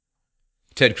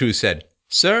 Ted Cruz said,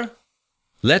 sir,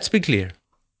 let's be clear.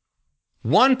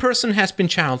 One person has been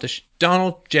childish,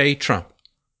 Donald J. Trump.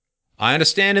 I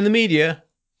understand in the media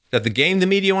that the game the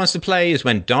media wants to play is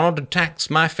when Donald attacks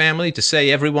my family to say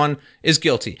everyone is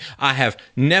guilty. I have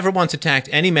never once attacked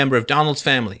any member of Donald's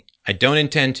family. I don't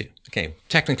intend to. Okay,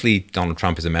 technically, Donald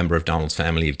Trump is a member of Donald's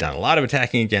family. You've done a lot of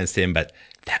attacking against him, but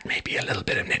that may be a little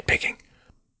bit of nitpicking.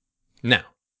 Now,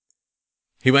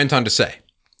 he went on to say,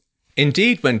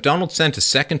 indeed, when Donald sent a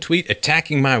second tweet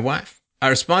attacking my wife, I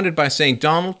responded by saying,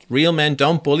 Donald, real men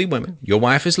don't bully women. Your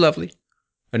wife is lovely.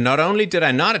 And not only did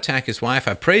I not attack his wife,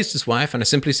 I praised his wife, and I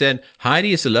simply said,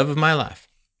 Heidi is the love of my life.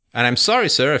 And I'm sorry,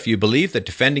 sir, if you believe that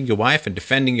defending your wife and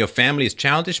defending your family is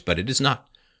childish, but it is not.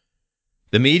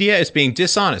 The media is being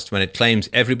dishonest when it claims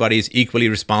everybody is equally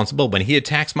responsible when he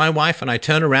attacks my wife and I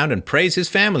turn around and praise his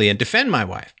family and defend my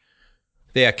wife.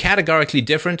 They are categorically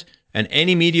different, and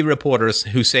any media reporters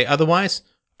who say otherwise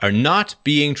are not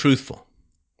being truthful.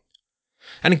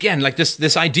 And again, like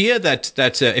this idea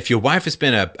that if your wife has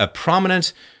been a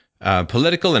prominent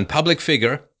political and public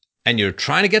figure and you're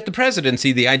trying to get the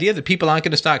presidency, the idea that people aren't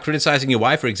going to start criticizing your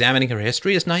wife or examining her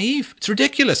history is naive. It's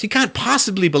ridiculous. You can't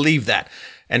possibly believe that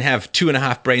and have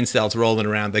 2.5 brain cells rolling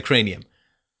around the cranium.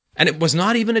 And it was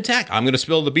not even an attack. I'm going to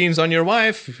spill the beans on your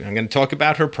wife. I'm going to talk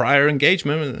about her prior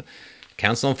engagement with the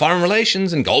Council on Foreign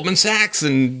Relations and Goldman Sachs.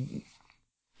 And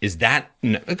is that...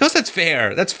 No, because that's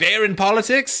fair. That's fair in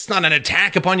politics. It's not an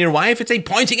attack upon your wife. It's a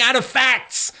pointing out of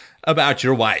facts about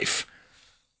your wife.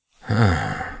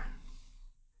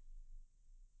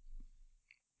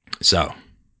 So,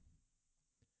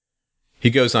 he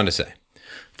goes on to say,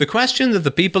 the question that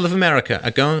the people of America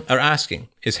are asking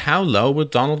is how low will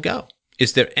Donald go?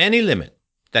 Is there any limit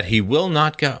that he will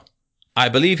not go? I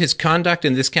believe his conduct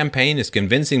in this campaign is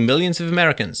convincing millions of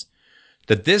Americans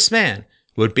that this man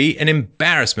would be an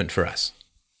embarrassment for us.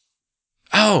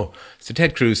 Oh, so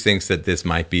Ted Cruz thinks that this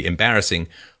might be embarrassing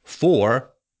for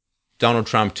Donald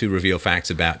Trump to reveal facts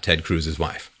about Ted Cruz's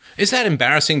wife. Is that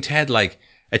embarrassing, Ted? Like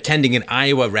attending an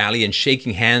Iowa rally and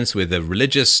shaking hands with a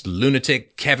religious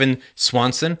lunatic, Kevin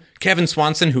Swanson? Kevin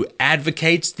Swanson, who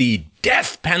advocates the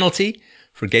death penalty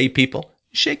for gay people.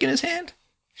 Shaking his hand.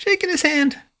 Shaking his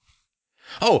hand.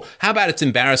 Oh, how about it's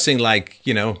embarrassing, like,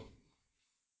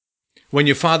 when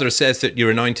your father says that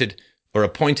you're anointed or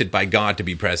appointed by God to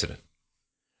be president?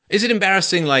 Is it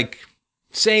embarrassing, like,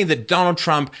 saying that Donald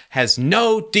Trump has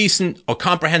no decent or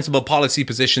comprehensible policy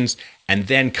positions and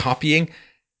then copying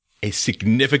a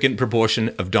significant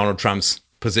proportion of Donald Trump's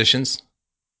positions?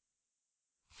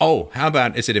 Oh, how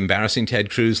about is it embarrassing, Ted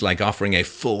Cruz, like offering a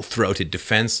full-throated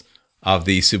defense of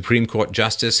the Supreme Court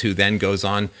justice who then goes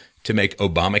on to make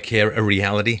Obamacare a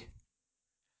reality?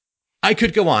 I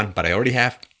could go on, but I already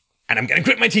have. And I'm going to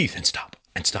grit my teeth and stop.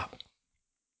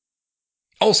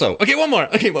 Also, one more.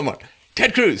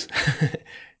 Ted Cruz,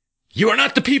 you are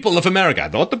not the people of America. I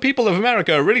thought the people of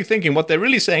America are really thinking what they're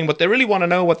really saying, what they really want to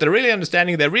know, what they're really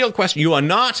understanding, their real question. You are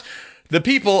not the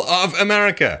people of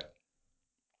America.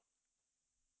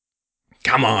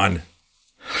 Come on.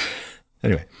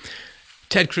 Anyway,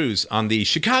 Ted Cruz on the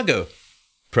Chicago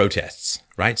protests,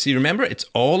 right? So you remember, it's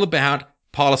all about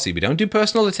policy. We don't do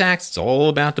personal attacks. It's all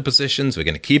about the positions. We're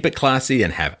going to keep it classy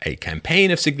and have a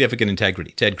campaign of significant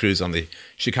integrity. Ted Cruz on the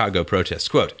Chicago protests.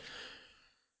 Quote,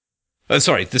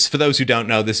 this, for those who don't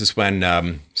know, this is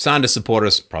when Sanders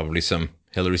supporters, probably some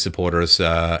Hillary supporters,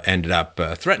 ended up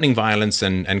threatening violence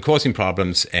and causing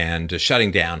problems and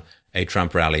shutting down a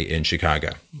Trump rally in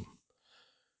Chicago.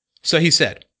 So he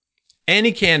said,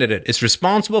 any candidate is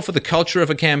responsible for the culture of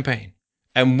a campaign.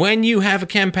 And when you have a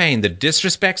campaign that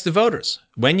disrespects the voters,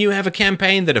 when you have a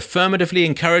campaign that affirmatively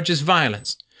encourages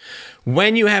violence,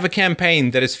 when you have a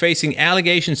campaign that is facing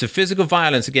allegations of physical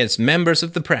violence against members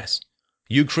of the press,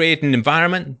 you create an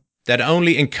environment that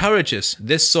only encourages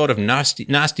this sort of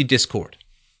nasty discord.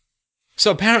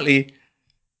 So apparently,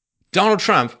 Donald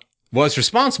Trump was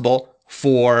responsible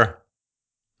for,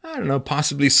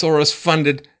 possibly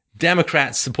Soros-funded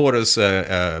Democrat supporters,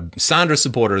 Sanders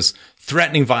supporters,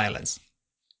 threatening violence.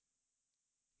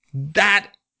 That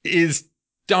is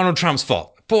Donald Trump's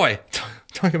fault. Boy,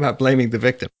 talk about blaming the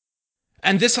victim.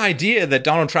 And this idea that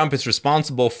Donald Trump is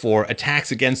responsible for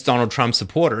attacks against Donald Trump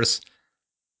supporters,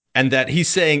 and that he's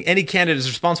saying any candidate is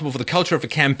responsible for the culture of a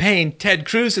campaign, Ted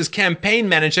Cruz's campaign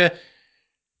manager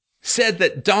said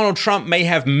that Donald Trump may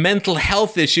have mental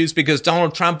health issues because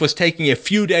Donald Trump was taking a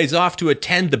few days off to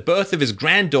attend the birth of his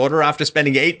granddaughter after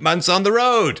spending 8 months on the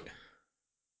road.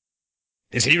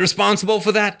 Is he responsible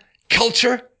for that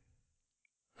culture?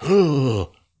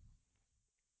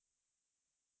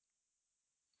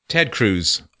 Ted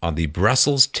Cruz on the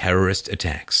Brussels terrorist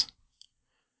attacks.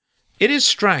 It is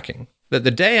striking that the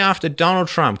day after Donald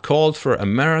Trump called for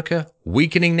America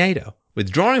weakening NATO,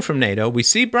 withdrawing from NATO, we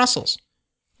see Brussels,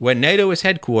 where NATO is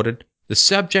headquartered, the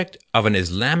subject of an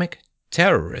Islamic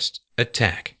terrorist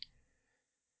attack.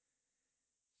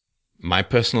 My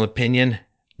personal opinion,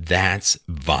 that's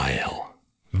vile.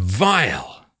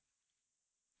 Vile.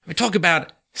 We talk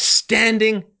about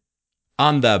standing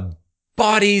on the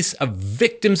bodies of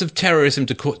victims of terrorism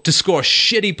to score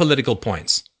shitty political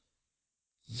points.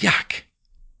 Yuck.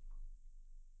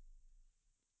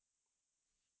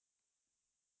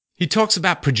 He talks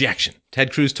about projection.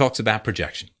 Ted Cruz talks about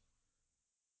projection,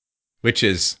 which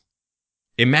is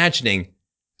imagining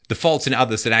the faults in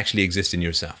others that actually exist in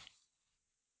yourself.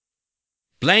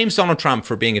 Blames Donald Trump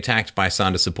for being attacked by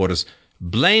Sanders supporters.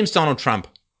 Blames Donald Trump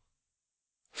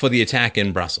for the attack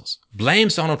in Brussels.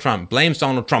 Blames Donald Trump. Blames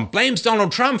Donald Trump. Blames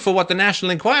Donald Trump for what the National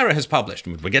Enquirer has published.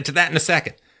 We'll get to that in a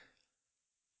second.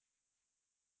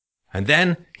 And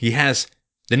then he has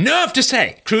the nerve to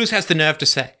say, Cruz has the nerve to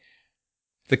say,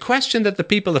 the question that the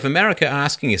people of America are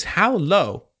asking is, how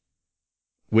low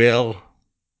will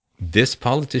this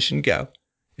politician go?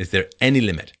 Is there any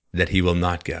limit that he will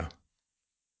not go?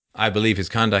 I believe his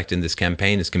conduct in this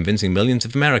campaign is convincing millions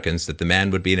of Americans that the man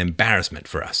would be an embarrassment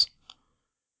for us.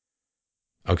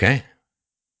 Okay?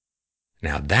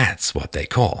 Now that's what they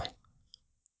call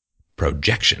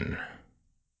projection.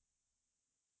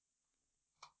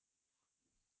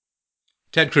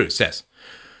 Ted Cruz says,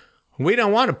 we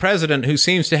don't want a president who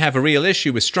seems to have a real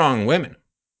issue with strong women.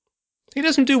 He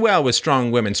doesn't do well with strong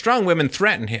women. Strong women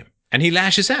threaten him, and he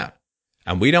lashes out.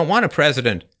 And we don't want a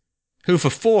president who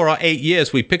for 4 or 8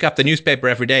 years we pick up the newspaper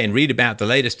every day and read about the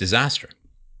latest disaster.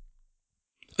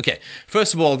 Okay,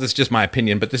 first of all, this is just my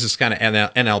opinion, but this is kind of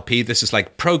NLP. This is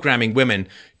like programming women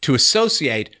to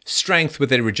associate strength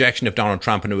with a rejection of Donald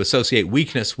Trump and to associate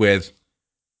weakness with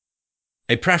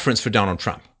a preference for Donald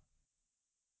Trump.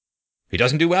 He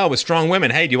doesn't do well with strong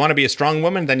women. Hey, do you want to be a strong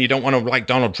woman? Then you don't want to like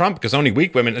Donald Trump because only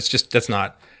weak women. That's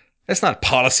not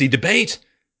policy debate.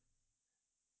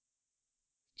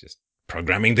 Just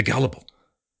programming the gullible.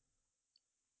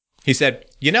 He said,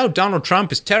 Donald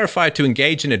Trump is terrified to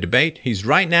engage in a debate. He's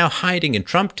right now hiding in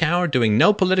Trump Tower doing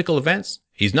no political events.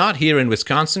 He's not here in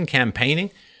Wisconsin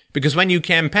campaigning because when you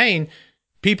campaign,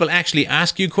 people actually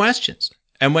ask you questions.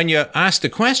 And when you're asked a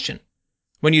question,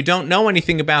 when you don't know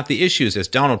anything about the issues, as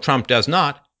Donald Trump does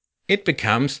not, it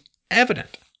becomes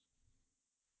evident.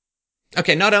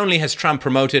 Okay, not only has Trump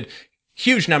promoted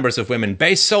huge numbers of women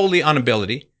based solely on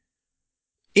ability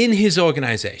in his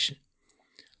organization,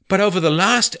 but over the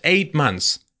last 8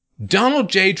 months, Donald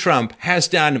J. Trump has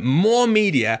done more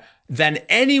media than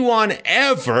anyone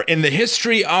ever in the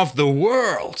history of the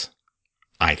world,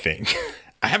 I think.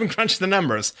 I haven't crunched the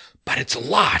numbers, but it's a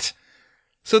lot.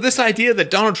 So this idea that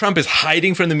Donald Trump is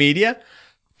hiding from the media,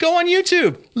 go on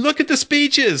YouTube, look at the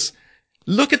speeches,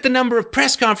 look at the number of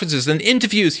press conferences and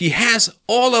interviews he has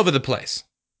all over the place.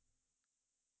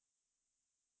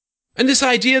 And this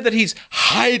idea that he's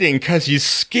hiding because he's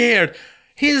scared,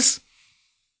 his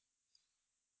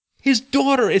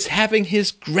daughter is having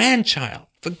his grandchild.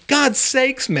 For God's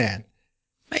sakes, man.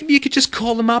 Maybe you could just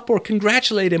call him up or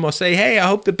congratulate him or say, hey, I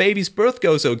hope the baby's birth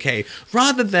goes okay,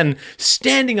 rather than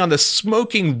standing on the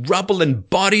smoking rubble and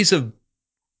bodies of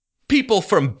people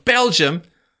from Belgium,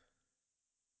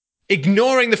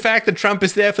 ignoring the fact that Trump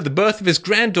is there for the birth of his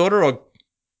granddaughter or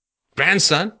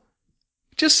grandson.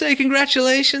 Just say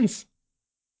congratulations.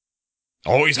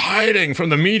 Oh, he's hiding from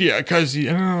the media because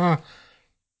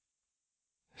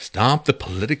Stop the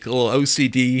political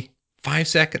OCD. 5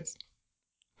 seconds.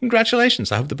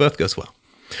 Congratulations. I hope the birth goes well.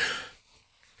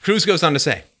 Cruz goes on to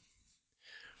say,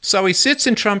 so he sits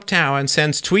in Trump Tower and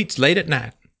sends tweets late at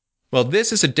night. Well,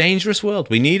 this is a dangerous world.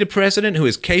 We need a president who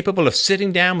is capable of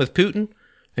sitting down with Putin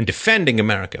and defending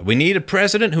America. We need a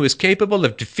president who is capable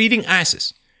of defeating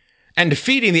ISIS and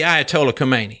defeating the Ayatollah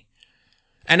Khomeini.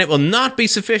 And it will not be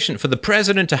sufficient for the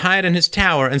president to hide in his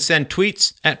tower and send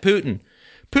tweets at Putin.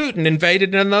 Putin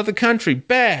invaded another country.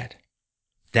 Bad.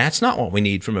 That's not what we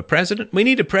need from a president. We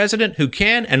need a president who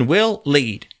can and will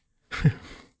lead.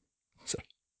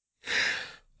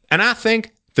 And I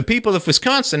think the people of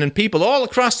Wisconsin and people all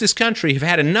across this country have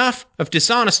had enough of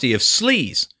dishonesty, of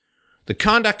sleaze. The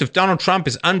conduct of Donald Trump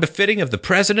is unbefitting of the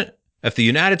president of the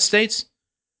United States,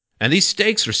 and these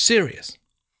stakes are serious.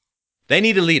 They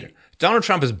need a leader. Donald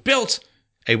Trump has built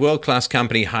a world-class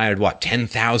company, hired,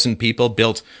 10,000 people,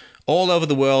 built all over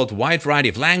the world, wide variety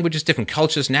of languages, different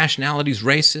cultures, nationalities,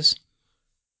 races.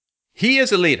 He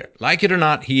is a leader. Like it or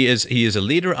not, he is a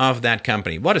leader of that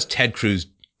company. What has Ted Cruz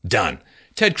done?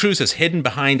 Ted Cruz has hidden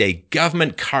behind a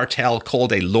government cartel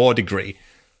called a law degree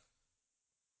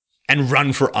and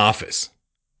run for office.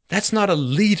 That's not a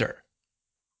leader.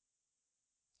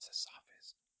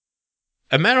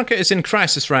 America is in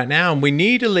crisis right now, and we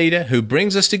need a leader who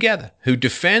brings us together, who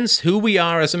defends who we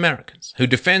are as Americans, who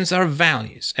defends our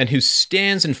values, and who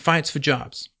stands and fights for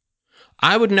jobs.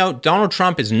 I would note Donald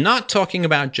Trump is not talking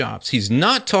about jobs. He's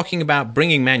not talking about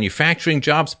bringing manufacturing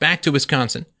jobs back to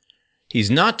Wisconsin. He's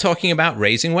not talking about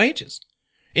raising wages.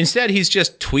 Instead, he's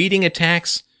just tweeting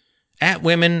attacks at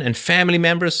women and family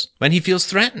members when he feels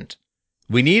threatened.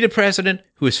 We need a president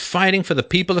who is fighting for the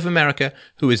people of America,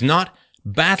 who is not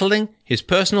battling his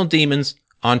personal demons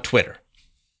on Twitter.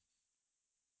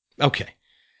 Okay.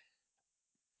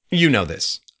 You know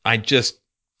this. I just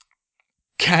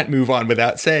can't move on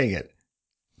without saying it.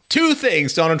 Two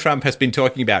things Donald Trump has been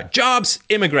talking about: jobs,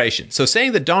 immigration. So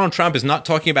saying that Donald Trump is not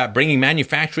talking about bringing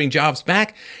manufacturing jobs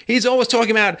back, he's always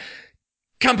talking about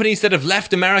companies that have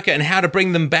left America and how to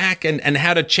bring them back and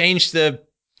how to change the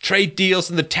trade deals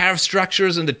and the tariff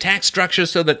structures and the tax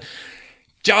structures so that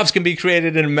jobs can be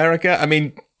created in America. I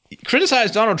mean,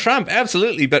 criticize Donald Trump,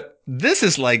 absolutely, but this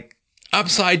is like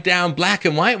upside down black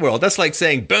and white world. That's like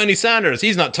saying Bernie Sanders,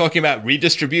 he's not talking about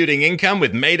redistributing income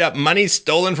with made up money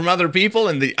stolen from other people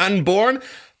and the unborn.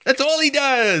 That's all he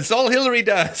does. All Hillary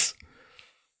does.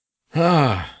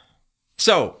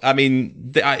 So, I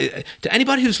mean, to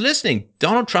anybody who's listening,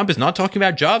 Donald Trump is not talking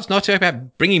about jobs, not talking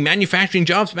about bringing manufacturing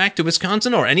jobs back to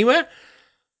Wisconsin or anywhere.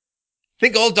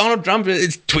 Think all Donald Trump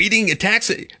is tweeting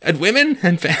attacks at women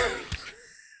and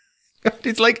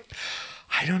it's like,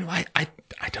 I don't know.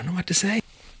 I don't know what to say.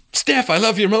 Steph, I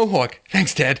love your mohawk.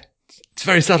 Thanks, Ted. It's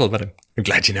very subtle, but I'm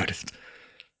glad you noticed.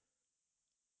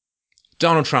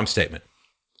 Donald Trump's statement.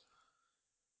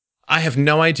 I have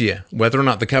no idea whether or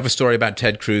not the cover story about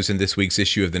Ted Cruz in this week's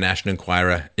issue of the National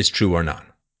Enquirer is true or not.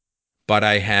 But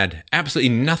I had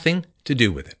absolutely nothing to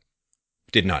do with it.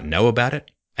 Did not know about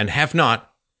it, and have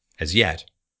not, as yet,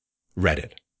 read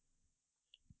it.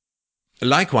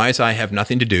 Likewise, I have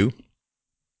nothing to do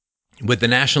with the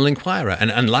National Enquirer, and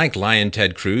unlike Lion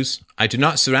Ted Cruz, I do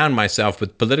not surround myself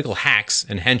with political hacks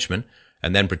and henchmen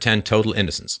and then pretend total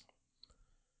innocence.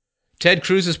 Ted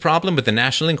Cruz's problem with the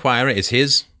National Enquirer is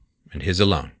his and his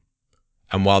alone.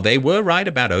 And while they were right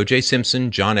about O.J. Simpson,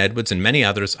 John Edwards, and many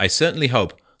others, I certainly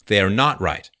hope they are not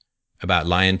right about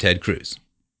Lion Ted Cruz.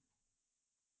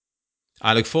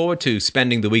 I look forward to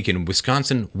spending the week in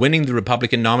Wisconsin, winning the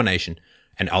Republican nomination,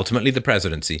 and ultimately the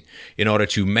presidency, in order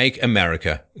to make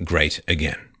America great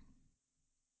again.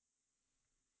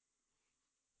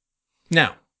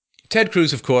 Now, Ted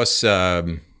Cruz, of course,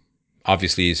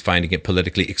 obviously is finding it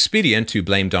politically expedient to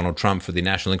blame Donald Trump for the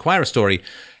National Enquirer story.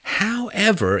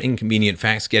 However, inconvenient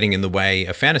facts getting in the way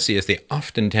of fantasy, as they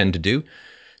often tend to do,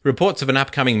 reports of an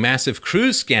upcoming massive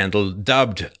Cruz scandal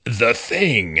dubbed The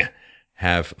Thing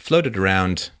have floated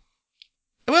around,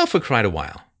 well, for quite a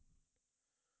while.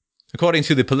 According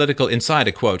to the Political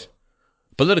Insider, quote,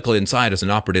 political insiders and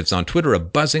operatives on Twitter are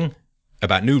buzzing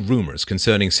about new rumors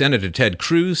concerning Senator Ted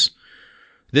Cruz.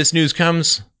 This news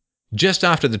comes just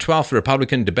after the 12th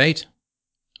Republican debate,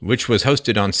 which was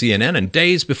hosted on CNN, and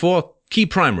days before key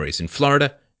primaries in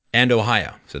Florida and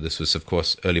Ohio. So this was, of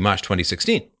course, early March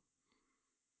 2016.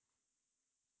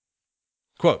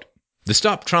 Quote, the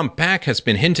Stop Trump PAC has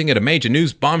been hinting at a major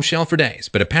news bombshell for days,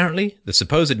 but apparently the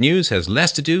supposed news has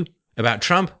less to do about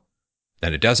Trump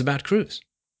than it does about Cruz.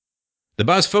 The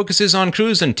buzz focuses on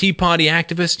Cruz and Tea Party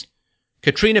activist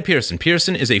Katrina Pearson.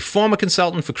 Pearson is a former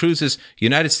consultant for Cruz's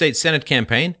United States Senate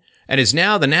campaign and is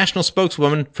now the national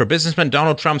spokeswoman for businessman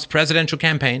Donald Trump's presidential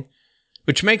campaign,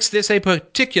 which makes this a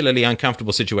particularly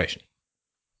uncomfortable situation.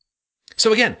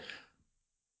 So again,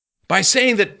 by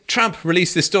saying that Trump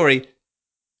released this story,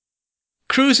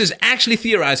 Cruz is actually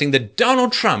theorizing that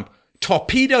Donald Trump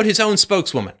torpedoed his own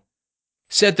spokeswoman,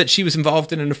 said that she was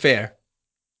involved in an affair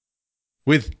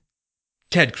with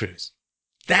Ted Cruz.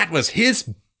 That was his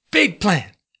big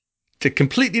plan, to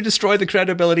completely destroy the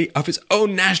credibility of his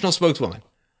own national spokeswoman.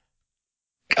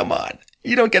 Come on,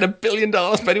 you don't get $1 billion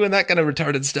by doing that kind of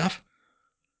retarded stuff.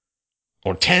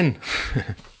 Or 10.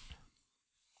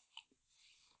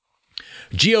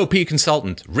 GOP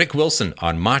consultant Rick Wilson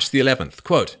on March the 11th,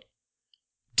 quote,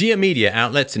 dear media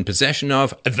outlets in possession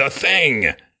of The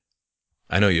Thing.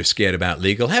 I know you're scared about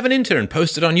legal. Have an intern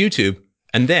post it on YouTube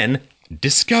and then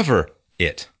discover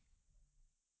it.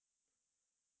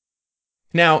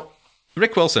 Now,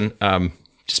 Rick Wilson,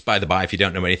 just by the by, if you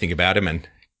don't know anything about him, and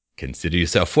consider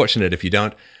yourself fortunate if you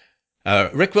don't,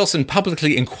 Rick Wilson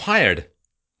publicly inquired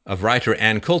of writer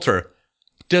Ann Coulter,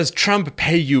 does Trump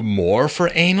pay you more for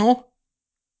anal?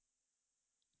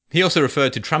 He also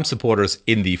referred to Trump supporters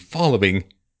in the following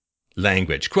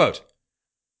language, quote,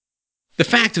 the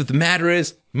fact of the matter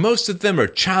is, most of them are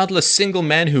childless single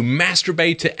men who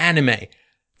masturbate to anime.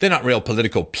 They're not real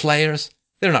political players.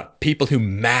 They're not people who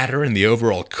matter in the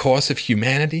overall course of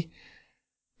humanity.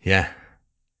 Yeah.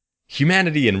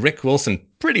 Humanity and Rick Wilson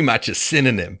pretty much a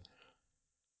synonym.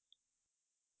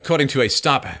 According to a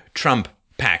Stop Trump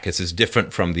PAC, this is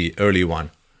different from the early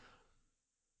one.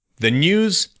 The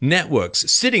news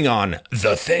networks sitting on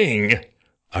The Thing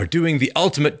are doing the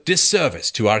ultimate disservice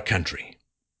to our country.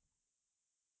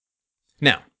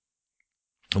 Now,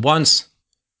 Once,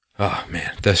 oh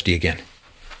man, thirsty again.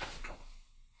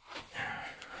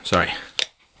 Sorry.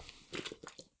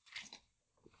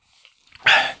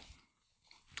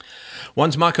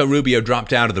 Once Marco Rubio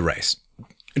dropped out of the race,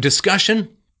 discussion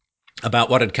about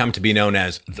what had come to be known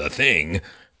as the thing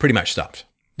pretty much stopped.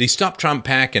 The Stop Trump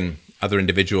PAC and other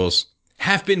individuals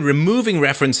have been removing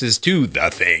references to the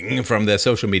thing from their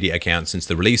social media accounts since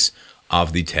the release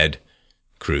of the Ted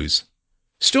Cruz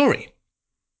story.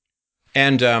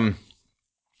 And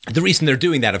the reason they're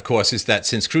doing that, of course, is that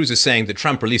since Cruz is saying that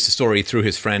Trump released the story through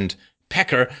his friend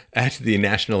Pecker at the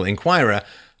National Enquirer,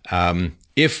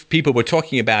 if people were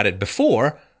talking about it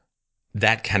before,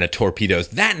 that kind of torpedoes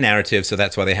that narrative, so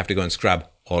that's why they have to go and scrub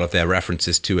all of their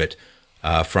references to it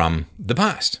from the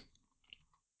past.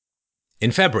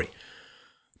 In February,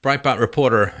 Breitbart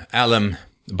reporter Alam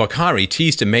Bokhari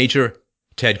teased a major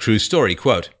Ted Cruz story,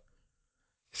 quote,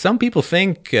 "Some people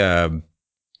think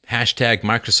hashtag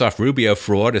Microsoft Rubio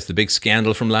fraud is the big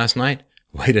scandal from last night.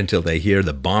 Wait until they hear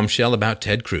the bombshell about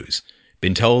Ted Cruz.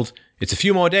 Been told it's a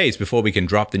few more days before we can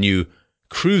drop the new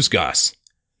Cruz goss.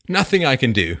 Nothing I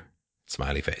can do."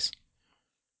 Smiley face.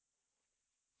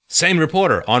 Same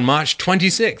reporter on March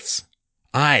 26th.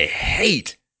 "I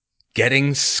hate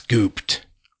getting scooped."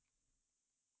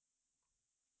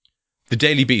 The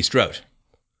Daily Beast wrote,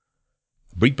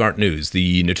 Breitbart News,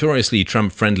 the notoriously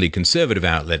Trump-friendly conservative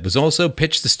outlet, was also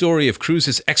pitched the story of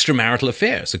Cruz's extramarital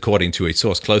affairs, according to a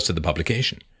source close to the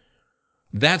publication.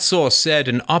 That source said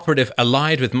an operative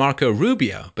allied with Marco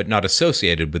Rubio, but not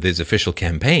associated with his official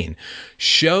campaign,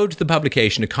 showed the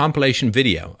publication a compilation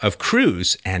video of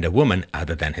Cruz and a woman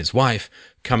other than his wife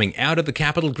coming out of the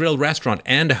Capitol Grill restaurant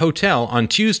and a hotel on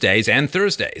Tuesdays and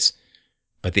Thursdays.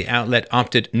 But the outlet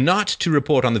opted not to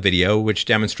report on the video, which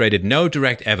demonstrated no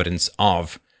direct evidence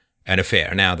of an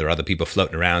affair. Now, there are other people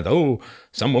floating around, "Oh,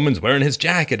 some woman's wearing his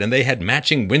jacket and they had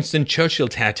matching Winston Churchill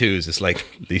tattoos." It's like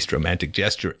least romantic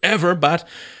gesture ever, but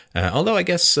although I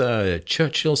guess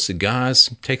Churchill cigars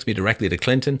takes me directly to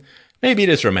Clinton, maybe it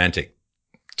is romantic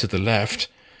to the left.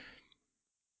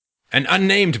 An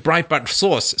unnamed Breitbart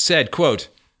source said, quote,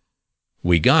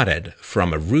 "We got it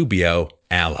from a Rubio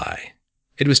ally.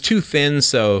 It was too thin,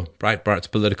 so Breitbart's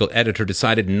political editor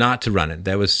decided not to run it.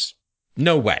 There was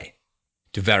no way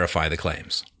to verify the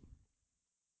claims."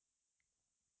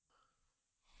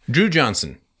 Drew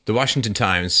Johnson, The Washington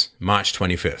Times, March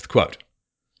 25th, quote,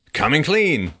 "Coming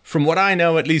clean. From what I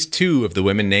know, at least 2 of the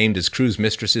women named as Cruz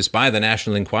mistresses by the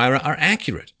National Enquirer are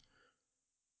accurate.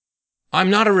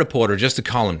 I'm not a reporter, just a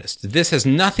columnist. This has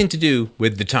nothing to do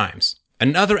with the Times.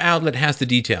 Another outlet has the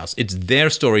details. It's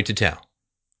their story to tell."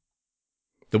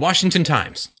 The Washington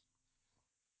Times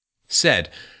said,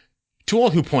 "To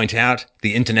all who point out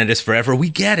the internet is forever, we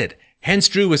get it. Hence,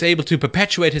 Drew was able to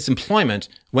perpetuate his employment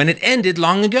when it ended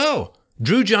long ago.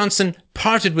 Drew Johnson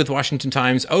parted with Washington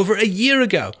Times over a year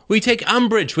ago. We take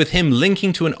umbrage with him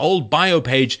linking to an old bio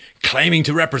page claiming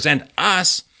to represent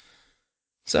us."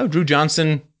 So Drew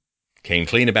Johnson came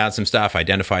clean about some stuff,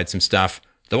 identified some stuff.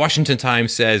 The Washington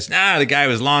Times says, the guy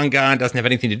was long gone, doesn't have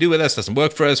anything to do with us, doesn't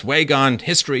work for us, way gone,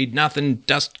 history, nothing,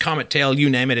 dust, comet tail, you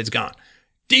name it, it's gone.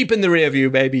 Deep in the rear view,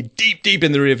 baby. Deep, deep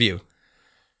in the rear view.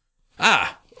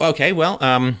 Okay,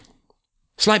 well,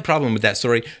 slight problem with that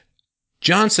story.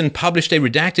 Johnson published a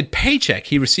redacted paycheck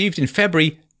he received in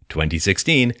February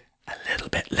 2016, a little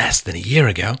bit less than a year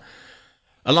ago,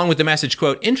 along with the message,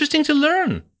 quote, "Interesting to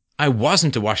learn. I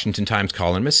wasn't a Washington Times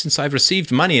columnist since I've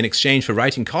received money in exchange for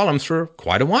writing columns for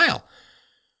quite a while.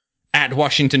 At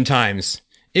Washington Times,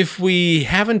 if we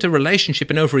haven't a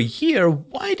relationship in over a year,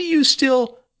 why do you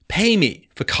still pay me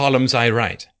for columns I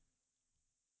write?"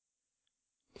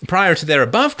 Prior to their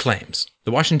above claims,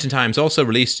 the Washington Times also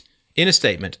released in a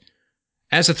statement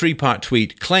as a 3-part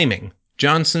tweet claiming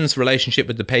Johnson's relationship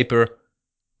with the paper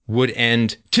would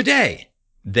end today.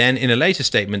 Then, in a later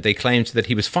statement, they claimed that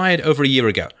he was fired over a year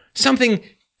ago. Something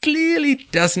clearly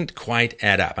doesn't quite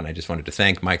add up. And I just wanted to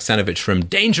thank Mike Senovich from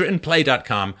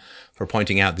dangerandplay.com for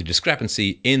pointing out the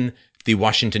discrepancy in the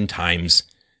Washington Times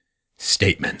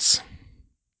statements.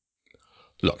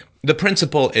 Look, the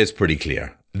principle is pretty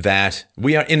clear that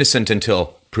we are innocent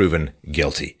until proven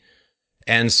guilty.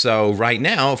 And so right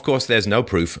now, of course, there's no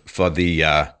proof for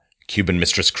the Cuban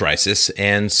mistress crisis,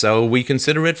 and so we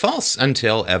consider it false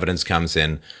until evidence comes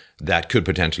in that could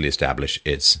potentially establish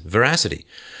its veracity.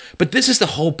 But this is the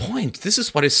whole point. This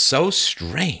is what is so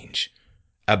strange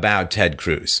about Ted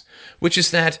Cruz, which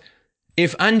is that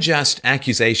if unjust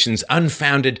accusations,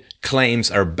 unfounded claims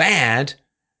are bad,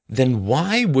 then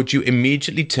why would you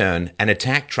immediately turn and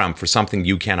attack Trump for something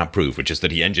you cannot prove, which is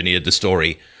that he engineered the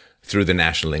story through the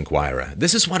National Enquirer?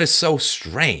 This is what is so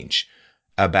strange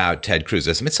about Ted Cruz.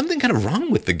 I mean, something kind of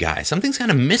wrong with the guy. Something's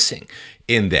kind of missing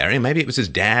in there. And maybe it was his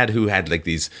dad who had like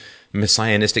these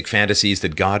messianistic fantasies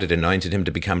that God had anointed him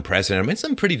to become president. I mean,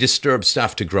 some pretty disturbed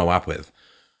stuff to grow up with.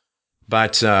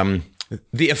 But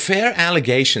the affair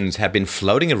allegations have been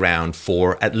floating around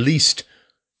for at least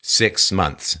 6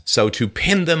 months. So to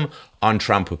pin them on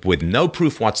Trump with no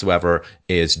proof whatsoever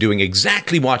is doing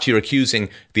exactly what you're accusing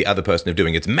the other person of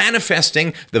doing. It's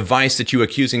manifesting the vice that you're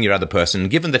accusing your other person.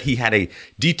 Given that he had a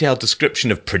detailed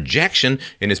description of projection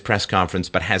in his press conference,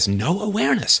 but has no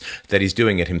awareness that he's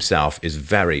doing it himself, is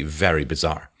very, very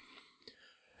bizarre.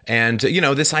 And,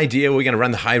 this idea we're going to run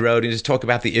the high road and just talk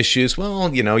about the issues.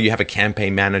 Well, you have a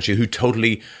campaign manager who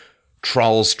totally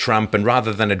trolls Trump, and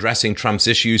rather than addressing Trump's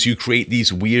issues, you create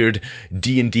these weird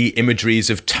D&D imageries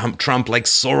of Trump like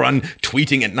Sauron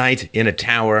tweeting at night in a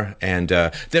tower. And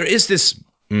there is this,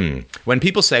 when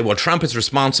people say, well, Trump is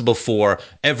responsible for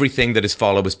everything that his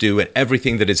followers do and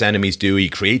everything that his enemies do, he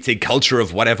creates a culture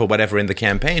of whatever in the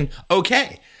campaign.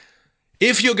 Okay.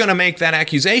 If you're going to make that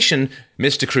accusation,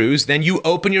 Mr. Cruz, then you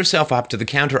open yourself up to the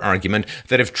counter-argument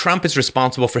that if Trump is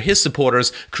responsible for his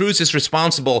supporters, Cruz is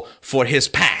responsible for his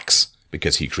PACs,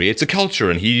 because he creates a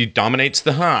culture and he dominates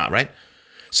the right?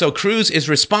 So Cruz is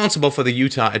responsible for the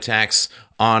Utah attacks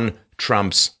on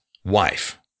Trump's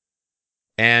wife.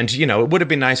 And, it would have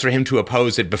been nice for him to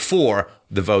oppose it before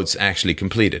the votes actually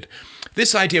completed.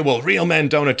 This idea, well, real men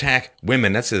don't attack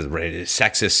women, that's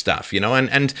sexist stuff,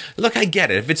 and look, I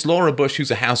get it. If it's Laura Bush, who's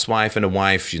a housewife and a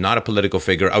wife, she's not a political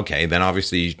figure, okay, then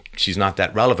obviously she's not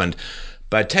that relevant.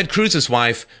 But Ted Cruz's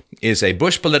wife is a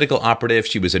Bush political operative.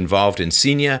 She was involved in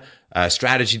senior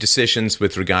strategy decisions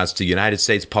with regards to United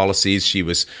States policies. She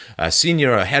was a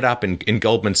senior head up in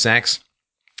Goldman Sachs.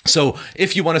 So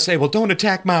if you want to say, well, don't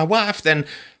attack my wife, then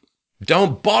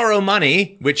don't borrow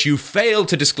money, which you failed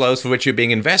to disclose, for which you're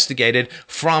being investigated,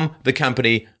 from the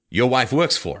company your wife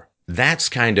works for. That's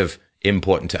kind of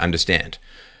important to understand.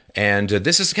 And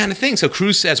this is the kind of thing. So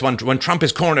Cruz says when Trump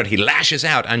is cornered, he lashes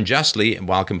out unjustly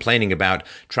while complaining about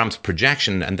Trump's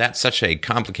projection. And that's such a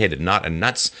complicated knot and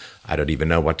nuts, I don't even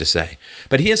know what to say.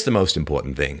 But here's the most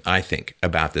important thing, I think,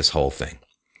 about this whole thing.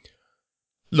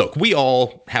 Look, we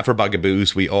all have our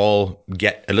bugaboos. We all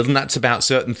get a little nuts about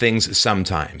certain things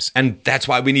sometimes. And that's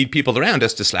why we need people around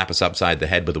us to slap us upside the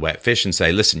head with a wet fish and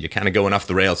say, listen, you're kind of going off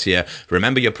the rails here.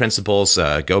 Remember your principles.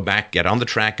 Go back, get on the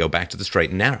track, go back to the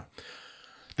straight and narrow.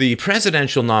 The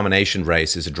presidential nomination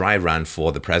race is a dry run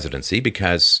for the presidency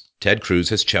because Ted Cruz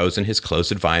has chosen his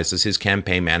close advisors, his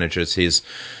campaign managers, his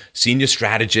senior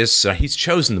strategists. He's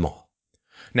chosen them all.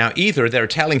 Now, either they're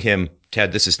telling him,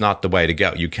 Ted, this is not the way to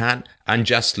go. You can't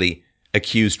unjustly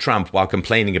accuse Trump while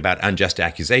complaining about unjust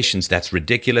accusations. That's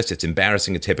ridiculous. It's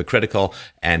embarrassing. It's hypocritical.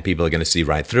 And people are going to see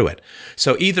right through it.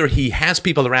 So either he has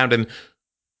people around him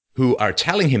who are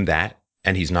telling him that,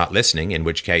 and he's not listening, in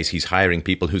which case he's hiring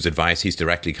people whose advice he's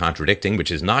directly contradicting,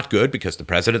 which is not good because the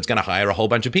president's going to hire a whole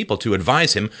bunch of people to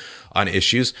advise him on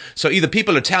issues. So either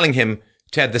people are telling him,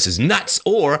 Ted, this is nuts,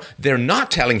 or they're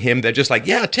not telling him. They're just like,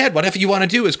 yeah, Ted, whatever you want to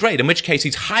do is great. In which case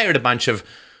he's hired a bunch of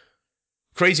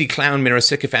crazy clown mirror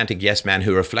sycophantic yes men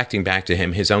who are reflecting back to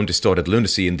him his own distorted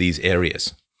lunacy in these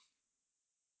areas.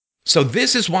 So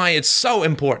this is why it's so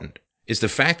important, is the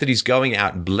fact that he's going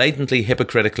out blatantly,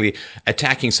 hypocritically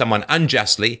attacking someone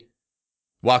unjustly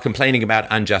while complaining about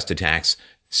unjust attacks,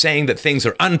 saying that things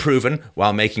are unproven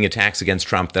while making attacks against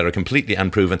Trump that are completely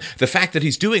unproven. The fact that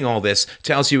he's doing all this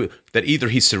tells you that either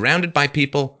he's surrounded by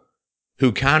people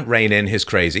who can't rein in his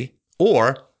crazy,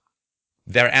 or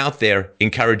they're out there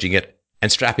encouraging it and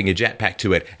strapping a jetpack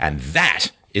to it. And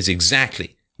that is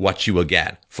exactly what you will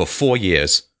get for 4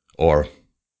 years, or,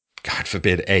 God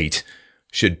forbid, 8,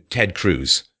 should Ted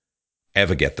Cruz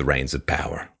ever get the reins of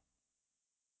power.